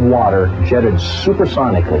 fountains of water jetted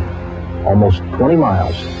supersonically, almost 20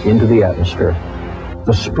 miles into the atmosphere.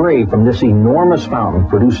 The spray from this enormous fountain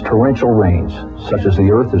produced torrential rains, such as the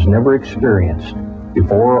Earth has never experienced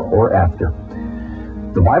before or after.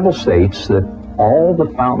 The Bible states that all the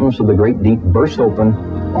fountains of the great deep burst open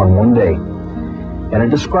on one day. And it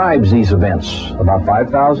describes these events about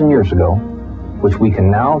 5,000 years ago, which we can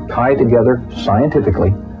now tie together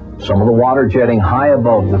scientifically. Some of the water jetting high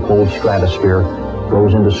above the cold stratosphere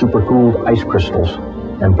goes into supercooled ice crystals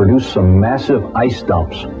and produce some massive ice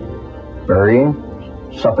dumps, burying,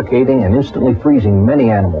 suffocating, and instantly freezing many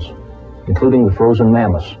animals, including the frozen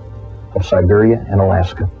mammoths of Siberia and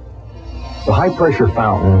Alaska. The high-pressure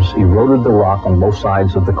fountains eroded the rock on both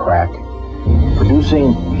sides of the crack,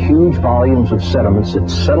 producing huge volumes of sediments that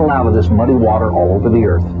settled out of this muddy water all over the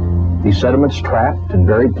Earth. These sediments trapped and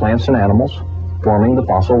buried plants and animals, forming the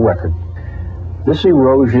fossil record. This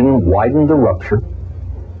erosion widened the rupture.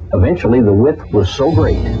 Eventually, the width was so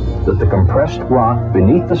great that the compressed rock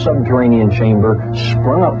beneath the subterranean chamber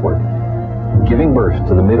sprung upward, giving birth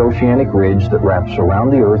to the mid-oceanic ridge that wraps around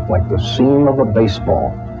the Earth like the seam of a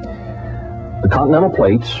baseball. The continental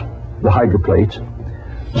plates, the hydroplates,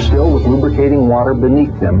 still with lubricating water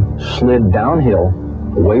beneath them, slid downhill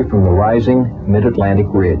away from the rising mid-Atlantic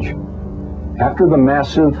ridge. After the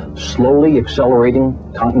massive, slowly accelerating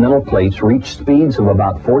continental plates reached speeds of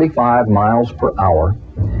about 45 miles per hour,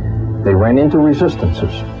 they ran into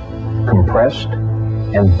resistances, compressed,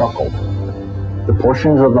 and buckled. The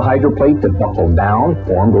portions of the hydroplate that buckled down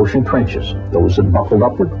formed ocean trenches. Those that buckled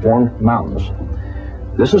upward formed mountains.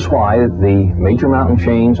 This is why the major mountain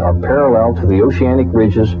chains are parallel to the oceanic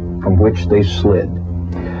ridges from which they slid.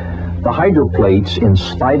 The hydroplates, in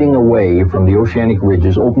sliding away from the oceanic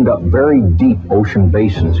ridges, opened up very deep ocean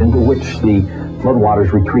basins into which the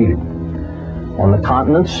floodwaters retreated. On the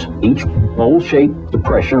continents, each bowl-shaped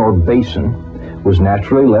depression or basin was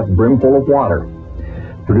naturally left brimful of water,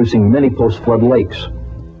 producing many post-flood lakes.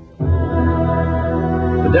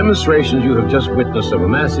 The demonstrations you have just witnessed of a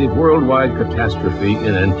massive worldwide catastrophe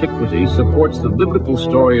in antiquity supports the biblical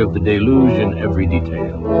story of the deluge in every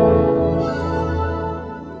detail.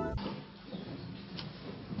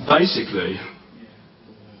 Basically,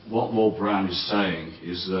 what Walt Brown is saying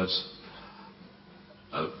is that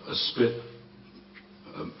a split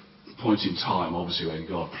point in time, obviously when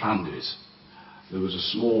God planned it, there was a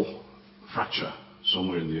small fracture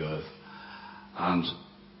somewhere in the earth, and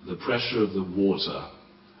the pressure of the water,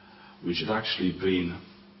 which had actually been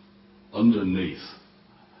underneath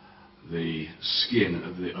the skin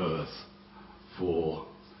of the earth for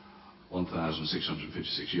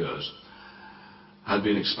 1,656 years, had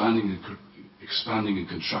been expanding and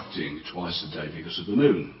contracting twice a day because of the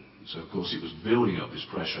moon. So of course it was building up this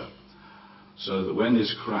pressure, so that when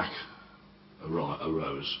this crack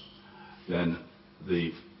arose, then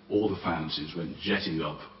all the fountains went jetting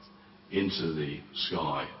up into the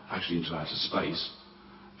sky, actually into outer space,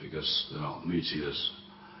 because there are meteors,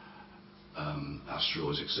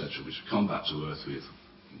 asteroids, etc., which come back to Earth with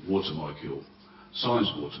signs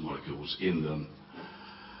of water molecules in them,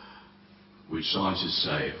 which scientists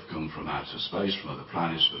say have come from outer space, from other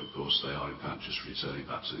planets, but of course they are in fact just returning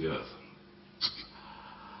back to the Earth.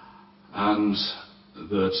 And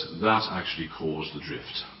that actually caused the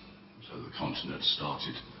drift. So the continent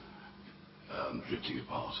started drifting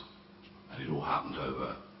apart, and it all happened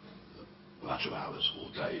over a matter of hours or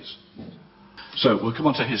days. So we'll come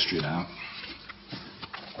on to history now.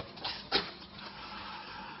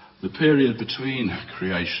 The period between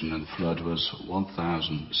creation and flood was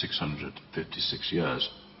 1,656 years,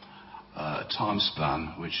 a time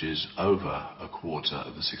span which is over a quarter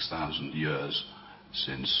of the 6,000 years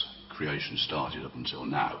since creation started up until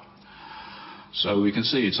now. So we can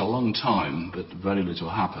see it's a long time, but very little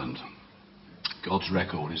happened. God's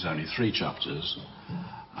record is only 3 chapters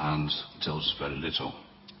and tells us very little.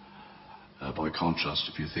 By contrast,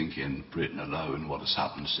 if you think in Britain alone what has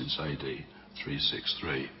happened since AD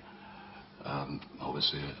 363,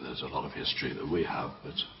 obviously there's a lot of history that we have,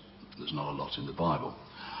 but there's not a lot in the Bible.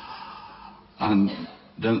 And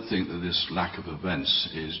don't think that this lack of events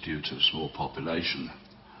is due to a small population.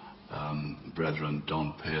 Brethren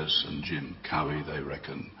Don Pierce and Jim Cowie, they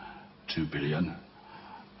reckon 2 billion.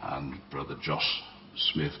 And Brother Josh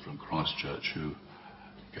Smith from Christchurch, who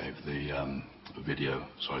gave the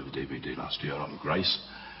DVD last year on grace,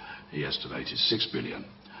 he estimated 6 billion.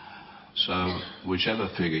 So whichever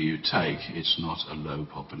figure you take, it's not a low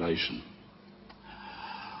population.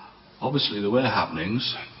 Obviously there were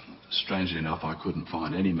happenings. Strangely enough, I couldn't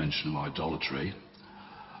find any mention of idolatry,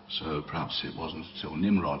 so perhaps it wasn't until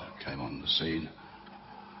Nimrod came on the scene,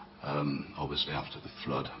 obviously after the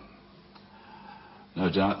flood. No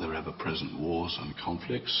doubt there were ever-present wars and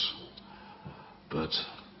conflicts, but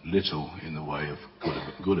little in the way of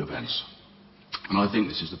good events. And I think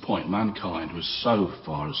this is the point. Mankind was so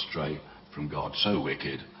far astray from God, so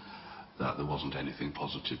wicked, that there wasn't anything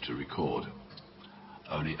positive to record.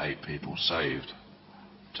 Only 8 people saved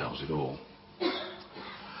tells it all.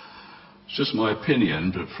 It's just my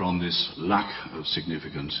opinion, but from this lack of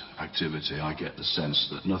significant activity, I get the sense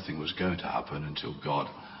that nothing was going to happen until God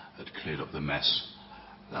had cleared up the mess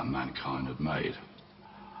that mankind had made.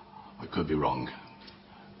 I could be wrong,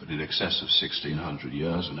 but in excess of 1600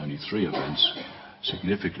 years and only 3 events,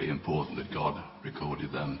 significantly important that God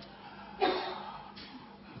recorded them,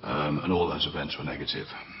 and all those events were negative.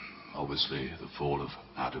 Obviously the fall of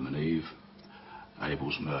Adam and Eve,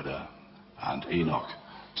 Abel's murder, and Enoch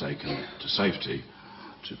taken to safety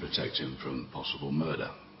to protect him from possible murder.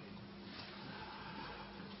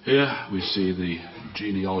 Here we see the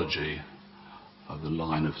genealogy of the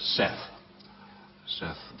line of Seth.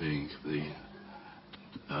 Seth being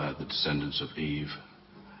the descendants of Eve,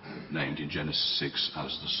 named in Genesis 6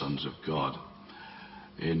 as the sons of God.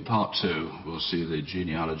 In part 2 we'll see the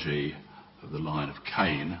genealogy of the line of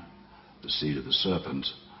Cain, the seed of the serpent,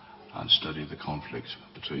 and study the conflict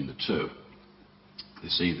between the two.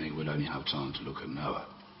 This evening we'll only have time to look at Noah.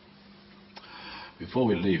 Before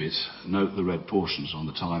we leave it, note the red portions on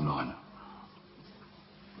the timeline.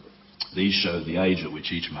 These show the age at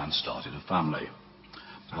which each man started a family.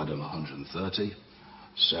 Adam 130,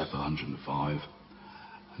 Seth 105,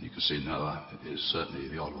 and you can see Noah is certainly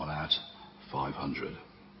the odd one out, 500.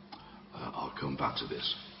 I'll come back to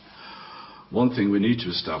this. One thing we need to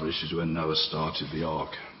establish is when Noah started the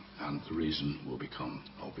ark, and the reason will become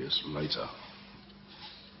obvious later.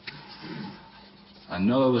 And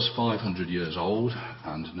Noah was 500 years old,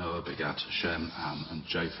 and Noah begat Shem, Ham, and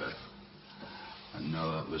Japheth. And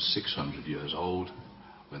Noah was 600 years old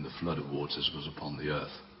when the flood of waters was upon the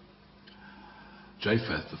earth.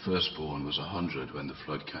 Japheth, the firstborn, was 100 when the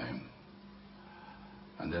flood came.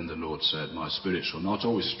 And then the Lord said, My spirit shall not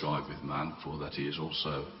always strive with man, for that he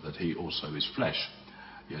also is flesh,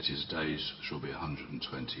 yet his days shall be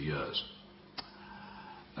 120 years.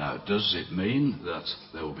 Now, does it mean that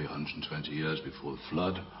there will be 120 years before the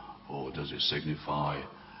flood, or does it signify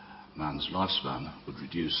man's lifespan would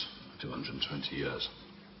reduce to 120 years?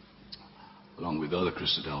 Along with other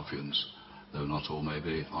Christadelphians, though not all may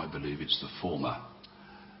be, I believe it's the former.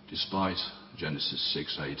 Despite Genesis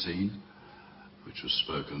 6:18, which was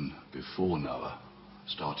spoken before Noah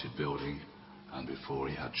started building and before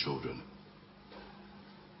he had children.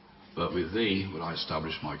 But with thee will I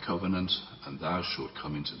establish my covenant, and thou shalt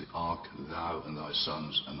come into the ark, thou and thy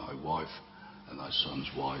sons and thy wife and thy sons'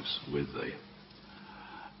 wives with thee.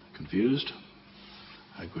 Confused?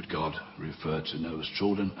 How could God refer to Noah's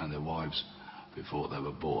children and their wives before they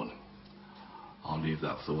were born? I'll leave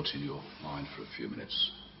that thought in your mind for a few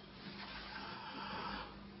minutes.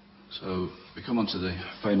 So we come on to the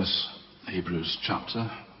famous Hebrews chapter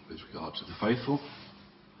with regard to the faithful.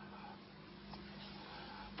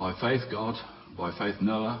 By faith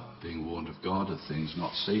Noah, being warned of God of things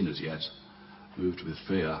not seen as yet, moved with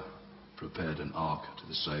fear, prepared an ark to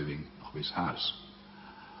the saving of his house.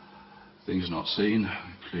 Things not seen,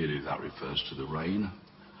 clearly that refers to the rain,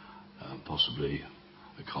 possibly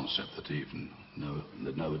a concept that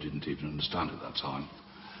Noah didn't even understand at that time.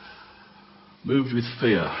 Moved with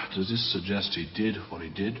fear. Does this suggest he did what he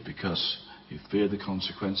did because he feared the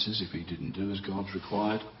consequences if he didn't do as God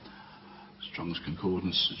required? Strong's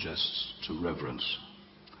Concordance suggests to reverence.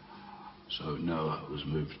 So Noah was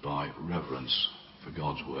moved by reverence for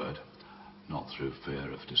God's word, not through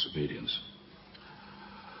fear of disobedience.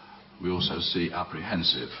 We also see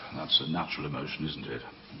apprehensive. That's a natural emotion, isn't it?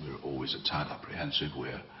 We're always a tad apprehensive.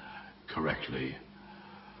 We're correctly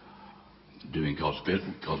doing God's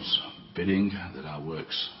bidding, that our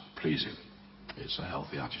works please Him. It's a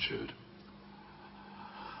healthy attitude.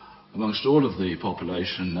 Amongst all of the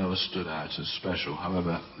population, Noah stood out as special.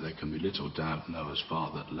 However, there can be little doubt Noah's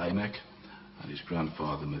father Lamech and his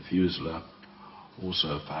grandfather Methuselah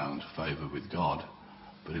also found favour with God,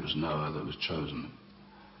 but it was Noah that was chosen.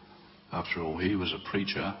 After all, he was a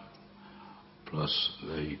preacher, plus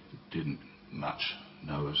they didn't match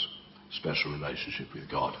Noah's special relationship with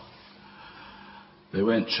God. They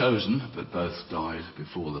weren't chosen, but both died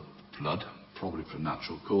before the flood, probably from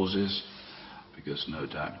natural causes, because no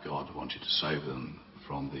doubt God wanted to save them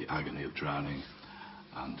from the agony of drowning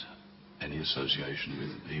and any association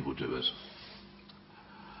with evildoers.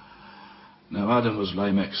 Now Adam was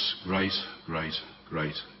Lamech's great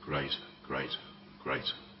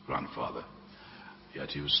grandfather, yet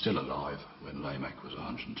he was still alive when Lamech was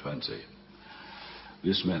 120.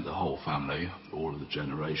 This meant the whole family, all of the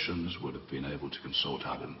generations, would have been able to consult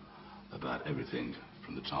Adam about everything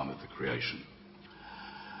from the time of the creation.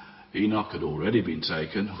 Enoch had already been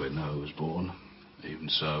taken when Noah was born. Even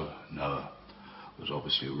so, Noah was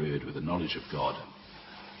obviously reared with the knowledge of God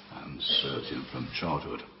and served him from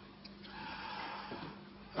childhood.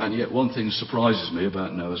 And yet one thing surprises me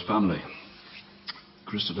about Noah's family.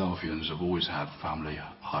 Christadelphians have always had family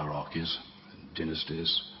hierarchies,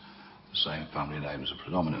 dynasties. The same family names are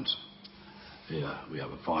predominant. Here we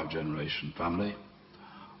have a 5-generation family.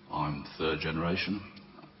 I'm 3rd generation,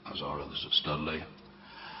 as are others at Studley.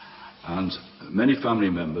 And many family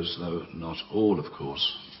members, though not all of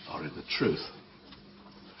course, are in the truth.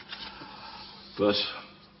 But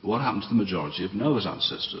what happened to the majority of Noah's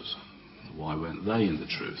ancestors? Why weren't they in the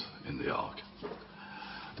truth in the ark?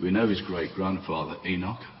 We know his great-grandfather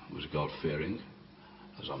Enoch was God-fearing,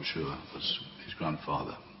 as I'm sure was his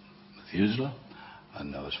grandfather Methuselah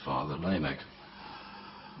and Noah's father Lamech.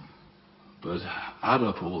 But add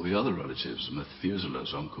up all the other relatives,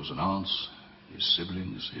 Methuselah's uncles and aunts, his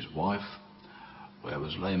siblings, his wife. Where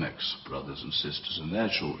was Lamech's brothers and sisters and their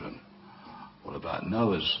children? What about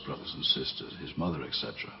Noah's brothers and sisters, his mother,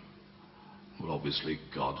 etc.? Well, obviously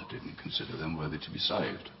God didn't consider them worthy to be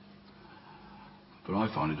saved. But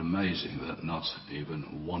I find it amazing that not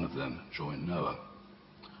even one of them joined Noah.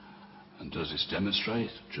 And does this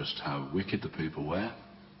demonstrate just how wicked the people were?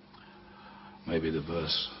 Maybe the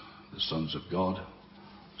verse, the sons of God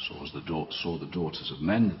saw the daughters of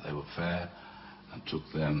men, that they were fair, and took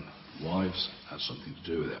them wives, had something to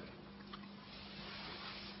do with it.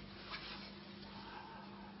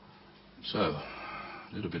 So,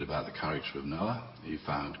 a little bit about the character of Noah. He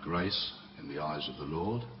found grace in the eyes of the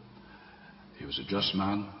Lord. He was a just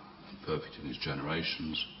man and perfect in his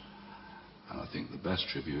generations. And I think the best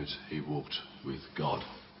tribute, he walked with God.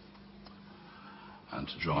 And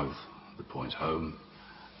to drive the point home,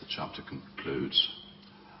 the chapter concludes,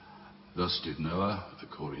 thus did Noah,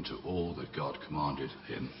 according to all that God commanded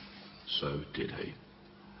him, so did he.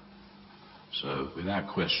 So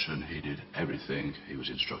without question, he did everything he was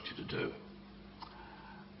instructed to do.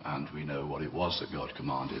 And we know what it was that God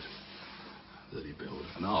commanded, that he build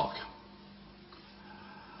an ark.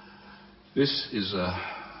 This is an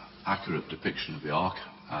accurate depiction of the ark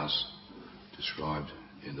as described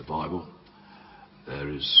in the Bible. There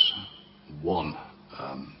is one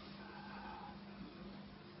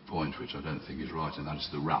point which I don't think is right, and that is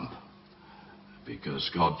the ramp. Because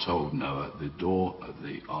God told Noah, the door of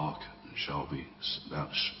the ark shalt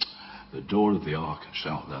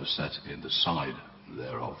thou set in the side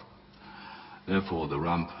thereof. Therefore the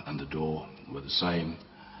ramp and the door were the same,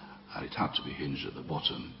 and it had to be hinged at the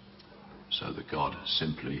bottom, so that God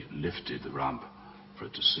simply lifted the ramp for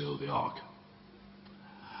it to seal the ark.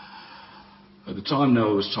 At the time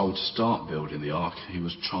Noah was told to start building the ark, he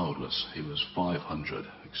was childless. He was 500,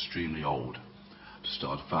 extremely old to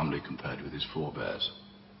start a family compared with his forebears.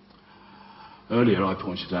 Earlier I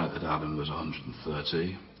pointed out that Adam was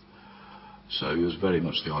 130, so he was very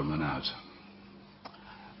much the odd man out.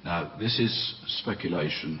 Now this is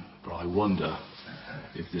speculation, but I wonder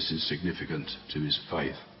if this is significant to his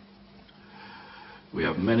faith. We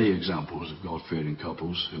have many examples of God-fearing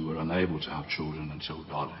couples who were unable to have children until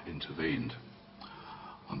God intervened.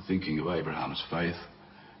 I'm thinking of Abraham's faith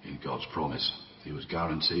in God's promise. He was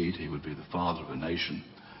guaranteed he would be the father of a nation,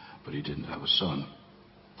 but he didn't have a son.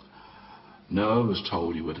 Noah was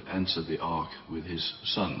told he would enter the ark with his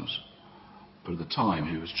sons, but at the time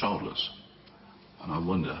he was childless. And I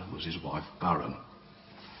wonder, was his wife barren?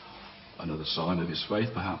 Another sign of his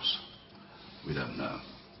faith, perhaps? We don't know.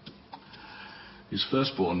 His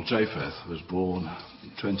firstborn, Japheth, was born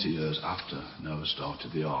 20 years after Noah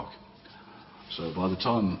started the ark. So by the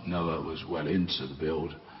time Noah was well into the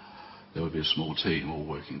build, there would be a small team all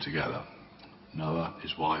working together. Noah,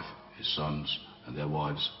 his wife, his sons, and their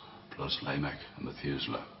wives, plus Lamech and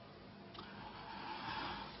Methuselah.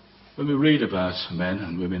 When we read about men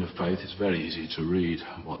and women of faith, it's very easy to read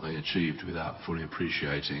what they achieved without fully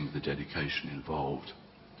appreciating the dedication involved.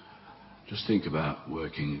 Just think about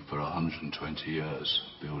working for 120 years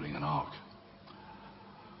building an ark.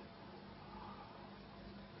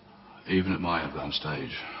 Even at my advanced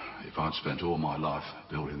age, if I'd spent all my life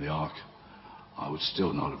building the ark, I would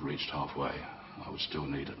still not have reached halfway. I would still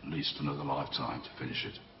need at least another lifetime to finish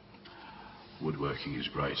it. Woodworking is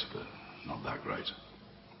great, but not that great.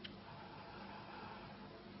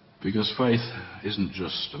 Because faith isn't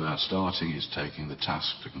just about starting, it's taking the task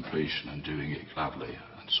to completion and doing it gladly,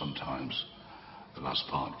 and sometimes the last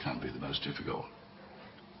part can be the most difficult.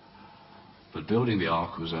 But building the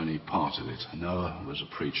ark was only part of it. Noah was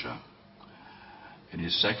a preacher. In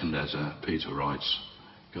his second letter, Peter writes,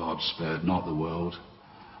 God spared not the world,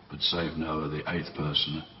 but saved Noah, the eighth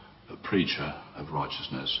person, a preacher of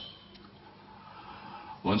righteousness.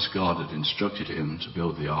 Once God had instructed him to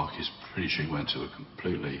build the ark, his preaching went to a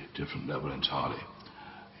completely different level entirely.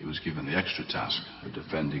 He was given the extra task of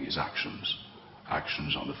defending his actions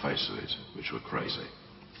on the face of it, which were crazy.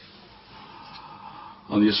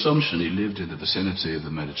 On the assumption he lived in the vicinity of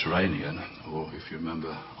the Mediterranean, or if you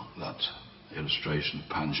remember that illustration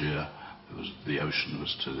of Pangaea, the ocean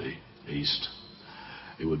was to the east,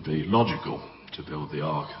 it would be logical to build the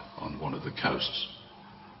ark on one of the coasts.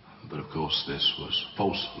 But of course this was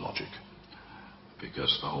false logic,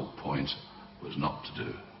 because the whole point was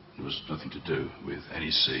nothing to do with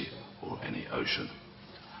any sea or any ocean.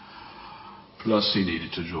 Plus he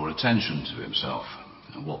needed to draw attention to himself,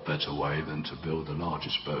 and what better way than to build the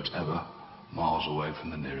largest boat ever, miles away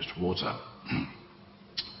from the nearest water.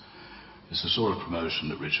 It's the sort of promotion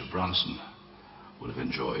that Richard Branson would have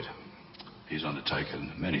enjoyed. He's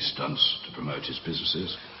undertaken many stunts to promote his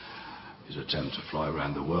businesses. His attempt to fly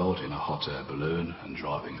around the world in a hot air balloon and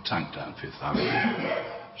driving a tank down Fifth Avenue.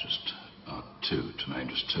 Just to name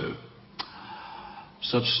just two.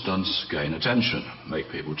 Such stunts gain attention,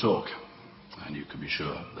 make people talk, and you can be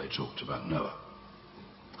sure they talked about Noah.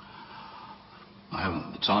 I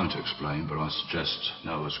haven't the time to explain, but I suggest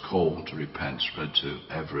Noah's call to repent spread to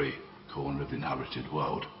every corner of the inhabited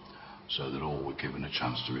world, so that all were given a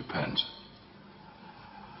chance to repent.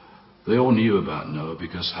 They all knew about Noah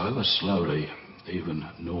because, however slowly, even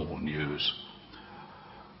normal news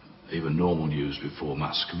before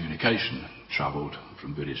mass communication travelled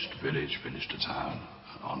from village to village, village to town,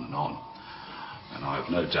 on and on. And I have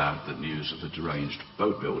no doubt that news of the deranged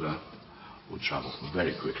boat builder would travel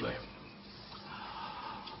very quickly.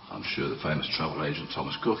 I'm sure the famous travel agent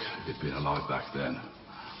Thomas Cook, if he'd been alive back then,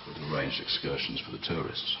 would have arranged excursions for the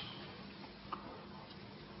tourists.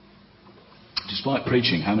 Despite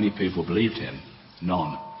preaching, how many people believed him?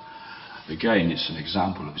 None. Again, it's an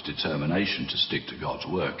example of his determination to stick to God's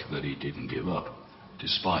work that he didn't give up,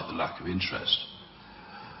 despite the lack of interest,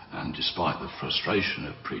 and despite the frustration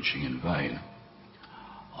of preaching in vain.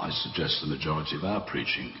 I suggest the majority of our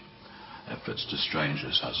preaching efforts to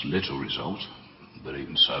strangers has little result, but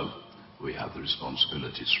even so, we have the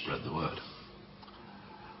responsibility to spread the word.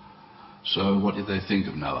 So what did they think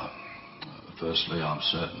of Noah? Firstly, I'm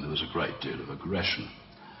certain there was a great deal of aggression,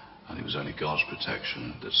 and it was only God's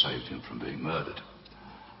protection that saved him from being murdered.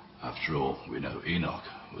 After all, we know Enoch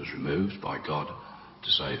was removed by God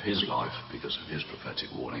to save his life because of his prophetic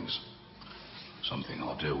warnings, something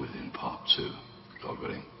I'll deal with in part 2, God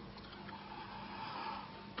willing.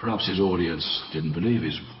 Perhaps his audience didn't believe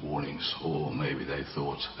his warnings, or maybe they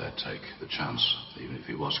thought they'd take the chance, even if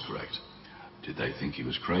he was correct. Did they think he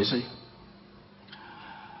was crazy?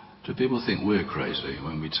 Do people think we're crazy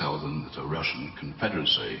when we tell them that a Russian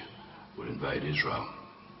confederacy will invade Israel?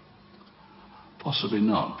 Possibly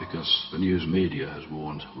not, because the news media has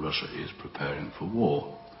warned Russia is preparing for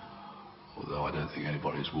war, although I don't think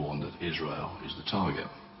anybody's warned that Israel is the target.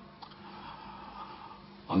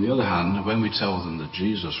 On the other hand, when we tell them that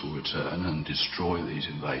Jesus will return and destroy these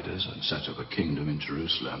invaders and set up a kingdom in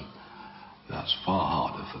Jerusalem, that's far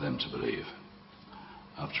harder for them to believe.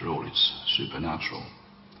 After all, it's supernatural.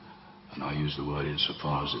 And I use the word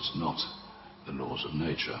insofar as it's not the laws of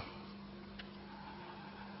nature.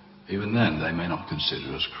 Even then, they may not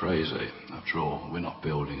consider us crazy. After all, we're not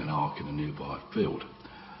building an ark in a nearby field,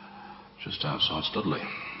 just outside Studley.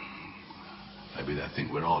 Maybe they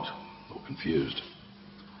think we're odd or confused.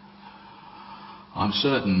 I'm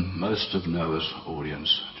certain most of Noah's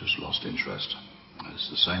audience just lost interest. It's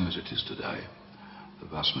the same as it is today. The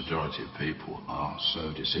vast majority of people are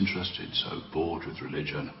so disinterested, so bored with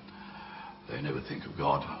religion, they never think of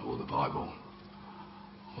God or the Bible.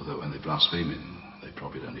 Although when they blaspheme him, they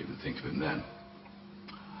probably don't even think of him then.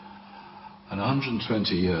 And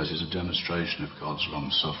 120 years is a demonstration of God's long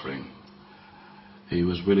suffering. He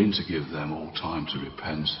was willing to give them all time to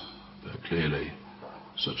repent, but clearly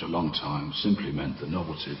such a long time simply meant the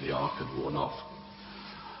novelty of the ark had worn off.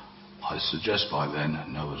 I suggest by then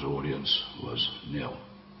Noah's audience was nil,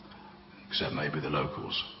 except maybe the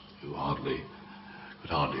locals, who could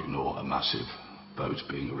hardly ignore a massive boat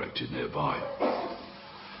being erected nearby.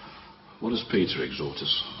 What does Peter exhort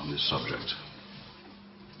us on this subject?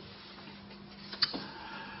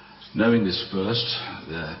 Knowing this first,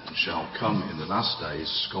 there shall come in the last days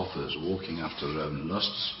scoffers walking after their own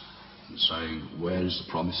lusts and saying, where is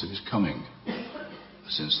the promise of his coming?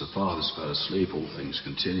 Since the fathers fell asleep, all things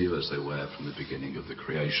continue as they were from the beginning of the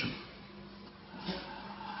creation.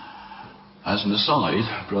 As an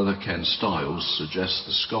aside, Brother Ken Stiles suggests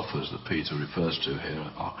the scoffers that Peter refers to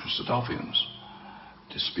here are Christadelphians,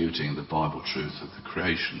 disputing the Bible truth of the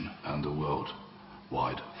creation and the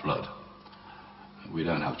worldwide flood. We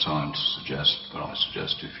don't have time to suggest, but I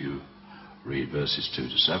suggest if you read verses 2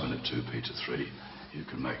 to 7 of 2 Peter 3, you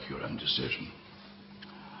can make your own decision.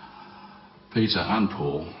 Peter and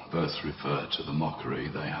Paul both refer to the mockery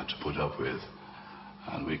they had to put up with,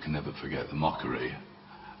 and we can never forget the mockery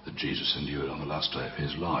that Jesus endured on the last day of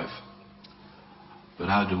his life. But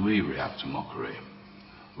how do we react to mockery?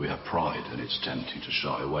 We have pride, and it's tempting to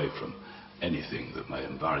shy away from anything that may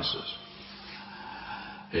embarrass us.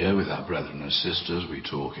 Here with our brethren and sisters, we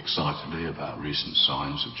talk excitedly about recent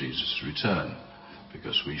signs of Jesus' return,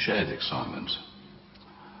 because we share the excitement.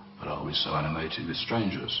 But are we so animated with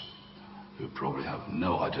strangers who probably have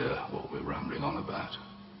no idea what we're rambling on about?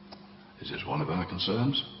 Is this one of our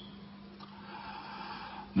concerns?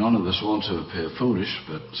 None of us want to appear foolish,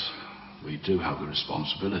 but we do have the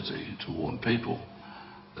responsibility to warn people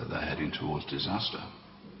that they're heading towards disaster.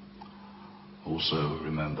 Also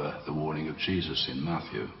remember the warning of Jesus in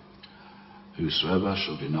Matthew, whosoever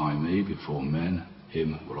shall deny me before men,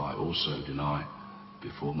 him will I also deny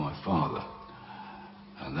before my Father.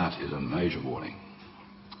 And that is a major warning.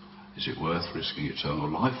 Is it worth risking eternal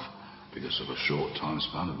life because of a short time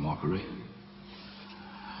span of mockery?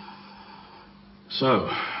 So,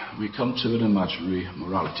 we come to an imaginary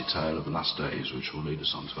morality tale of the last days, which will lead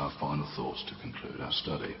us on to our final thoughts to conclude our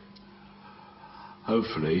study.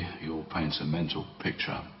 Hopefully, you'll paint a mental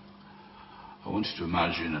picture. I want you to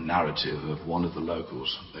imagine a narrative of one of the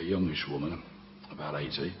locals, a youngish woman, about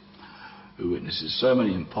 80, who witnesses so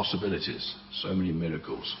many impossibilities, so many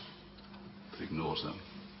miracles, but ignores them.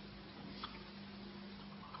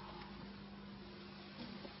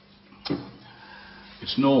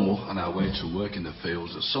 It's normal on our way to work in the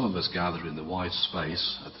fields that some of us gather in the wide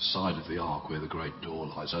space at the side of the ark where the great door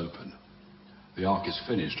lies open. The ark is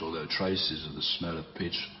finished, although traces of the smell of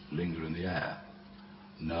pitch linger in the air.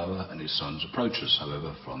 Noah and his sons approach us,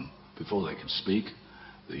 however, from before they can speak.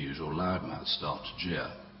 The usual loudmouths start to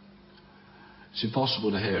jeer. It's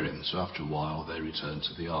impossible to hear him, so after a while they return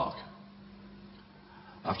to the ark.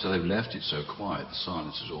 After they've left, it's so quiet, the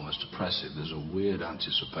silence is almost oppressive. There's a weird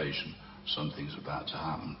anticipation something's about to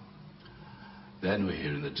happen. Then we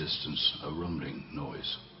hear in the distance a rumbling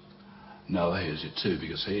noise. Noah hears it too,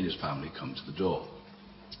 because he and his family come to the door.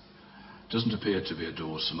 It doesn't appear to be a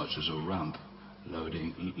door so much as a ramp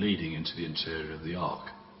leading into the interior of the ark.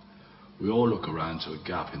 We all look around to a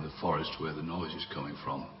gap in the forest where the noise is coming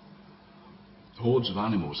from. Hordes of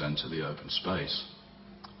animals enter the open space.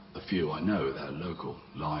 A few I know, they're local: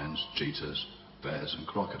 lions, cheetahs, bears and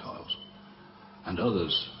crocodiles. And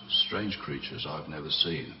others, strange creatures I've never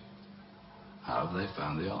seen. How have they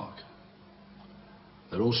found the ark?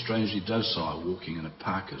 They're all strangely docile, walking in a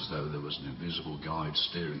pack as though there was an invisible guide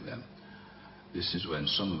steering them. This is when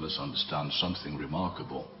some of us understand something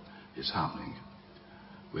remarkable is happening.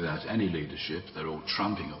 Without any leadership, they're all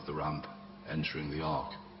tramping up the ramp, entering the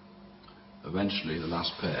ark. Eventually, the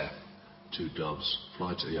last pair, 2 doves,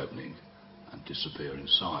 fly to the opening and disappear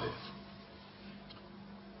inside.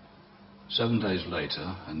 7 days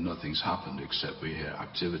later, and nothing's happened except we hear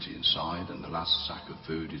activity inside, and the last sack of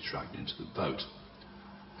food is dragged into the boat.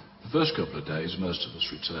 The first couple of days, most of us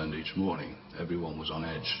returned each morning. Everyone was on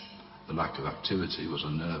edge. The lack of activity was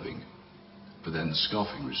unnerving. But then the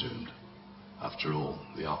scoffing resumed. After all,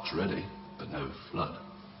 the ark's ready, but no flood.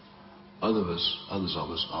 Others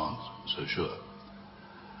of us aren't so sure.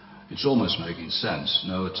 It's almost making sense.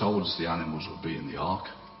 Noah told us the animals would be in the ark.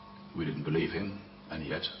 We didn't believe him, and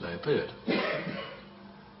yet they appeared.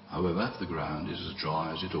 However, the ground is as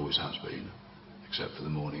dry as it always has been, except for the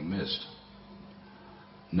morning mist.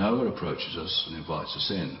 Noah approaches us and invites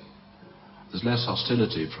us in. There's less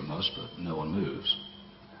hostility from us, but no one moves.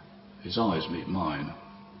 His eyes meet mine.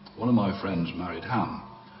 One of my friends married Ham,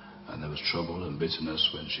 and there was trouble and bitterness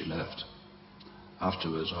when she left.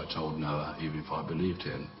 Afterwards, I told Noah, even if I believed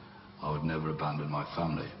him, I would never abandon my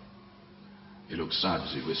family. He looks sad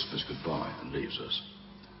as he whispers goodbye and leaves us.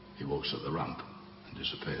 He walks up the ramp and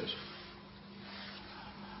disappears.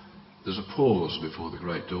 There's a pause before the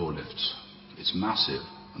great door lifts. It's massive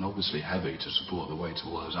and obviously heavy to support the weight of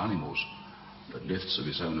all those animals, but lifts of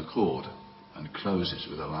its own accord and closes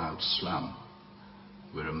with a loud slam.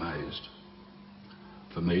 We're amazed.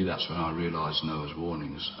 For me, that's when I realised Noah's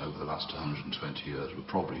warnings over the last 120 years were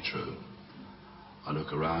probably true. I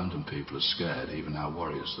look around and people are scared. Even our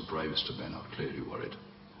warriors, the bravest of men, are clearly worried.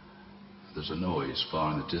 There's a noise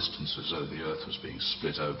far in the distance as though the earth was being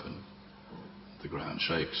split open. The ground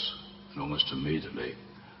shakes, and almost immediately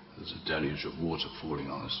there's a deluge of water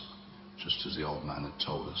falling on us, just as the old man had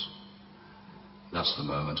told us. That's the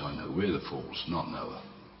moment I know we're the fools, not Noah.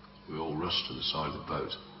 We all rush to the side of the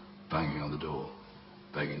boat, banging on the door,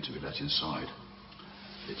 begging to be let inside.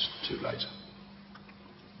 It's too late.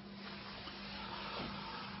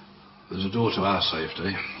 There's a door to our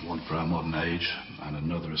safety, one for our modern age, and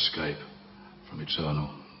another escape from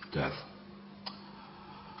eternal death.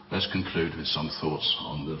 Let's conclude with some thoughts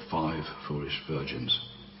on the 5 foolish virgins.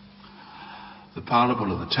 The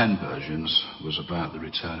parable of the 10 virgins was about the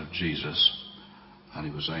return of Jesus, and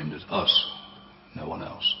it was aimed at us, no one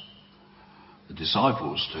else. The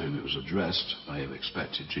disciples to whom it was addressed may have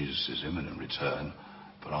expected Jesus' imminent return,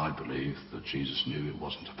 but I believe that Jesus knew it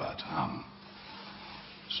wasn't about to happen.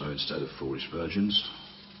 So instead of foolish virgins,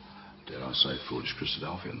 dare I say foolish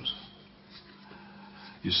Christadelphians.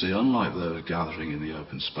 You see, unlike those gathering in the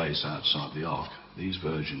open space outside the ark, these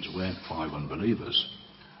virgins weren't 5 unbelievers.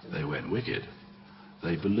 They weren't wicked.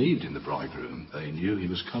 They believed in the bridegroom. They knew he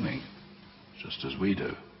was coming, just as we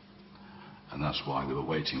do. And that's why they were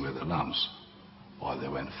waiting with their lamps, why they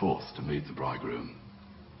went forth to meet the bridegroom.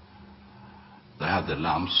 They had their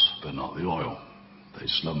lamps, but not the oil. They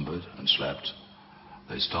slumbered and slept.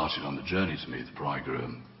 They started on the journey to meet the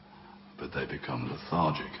bridegroom, but they become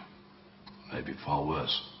lethargic, maybe far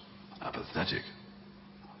worse, apathetic.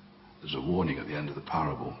 There's a warning at the end of the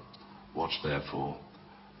parable. Watch therefore,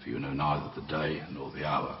 for you know neither the day nor the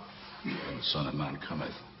hour when the Son of Man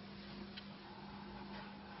cometh.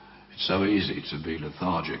 It's so easy to be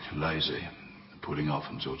lethargic, lazy, putting off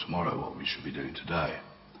until tomorrow what we should be doing today.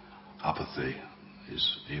 Apathy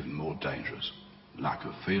is even more dangerous. Lack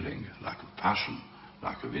of feeling, lack of passion,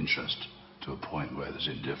 lack of interest, to a point where there's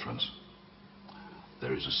indifference.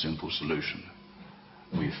 There is a simple solution.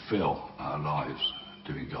 We fill our lives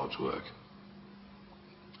doing God's work.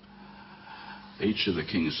 Each of the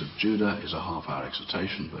kings of Judah is a half-hour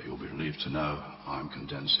exhortation, but you'll be relieved to know I'm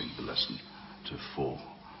condensing the lesson to 4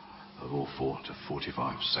 to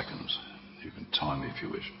 45 seconds. You can time me if you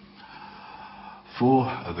wish. 4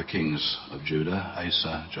 of the kings of Judah,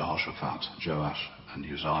 Asa, Jehoshaphat, Joash, and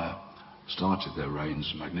Uzziah, started their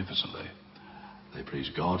reigns magnificently. They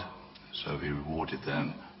pleased God, so he rewarded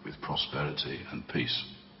them with prosperity and peace.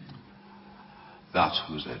 That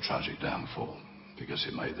was their tragic downfall, because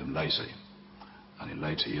it made them lazy. And in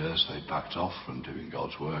later years they backed off from doing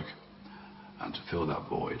God's work, and to fill that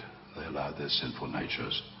void they allowed their sinful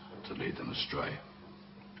natures to lead them astray.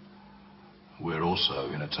 We're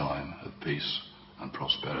also in a time of peace and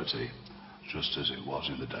prosperity, just as it was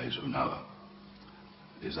in the days of Noah.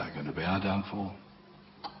 Is that going to be our downfall?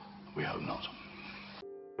 We hope not.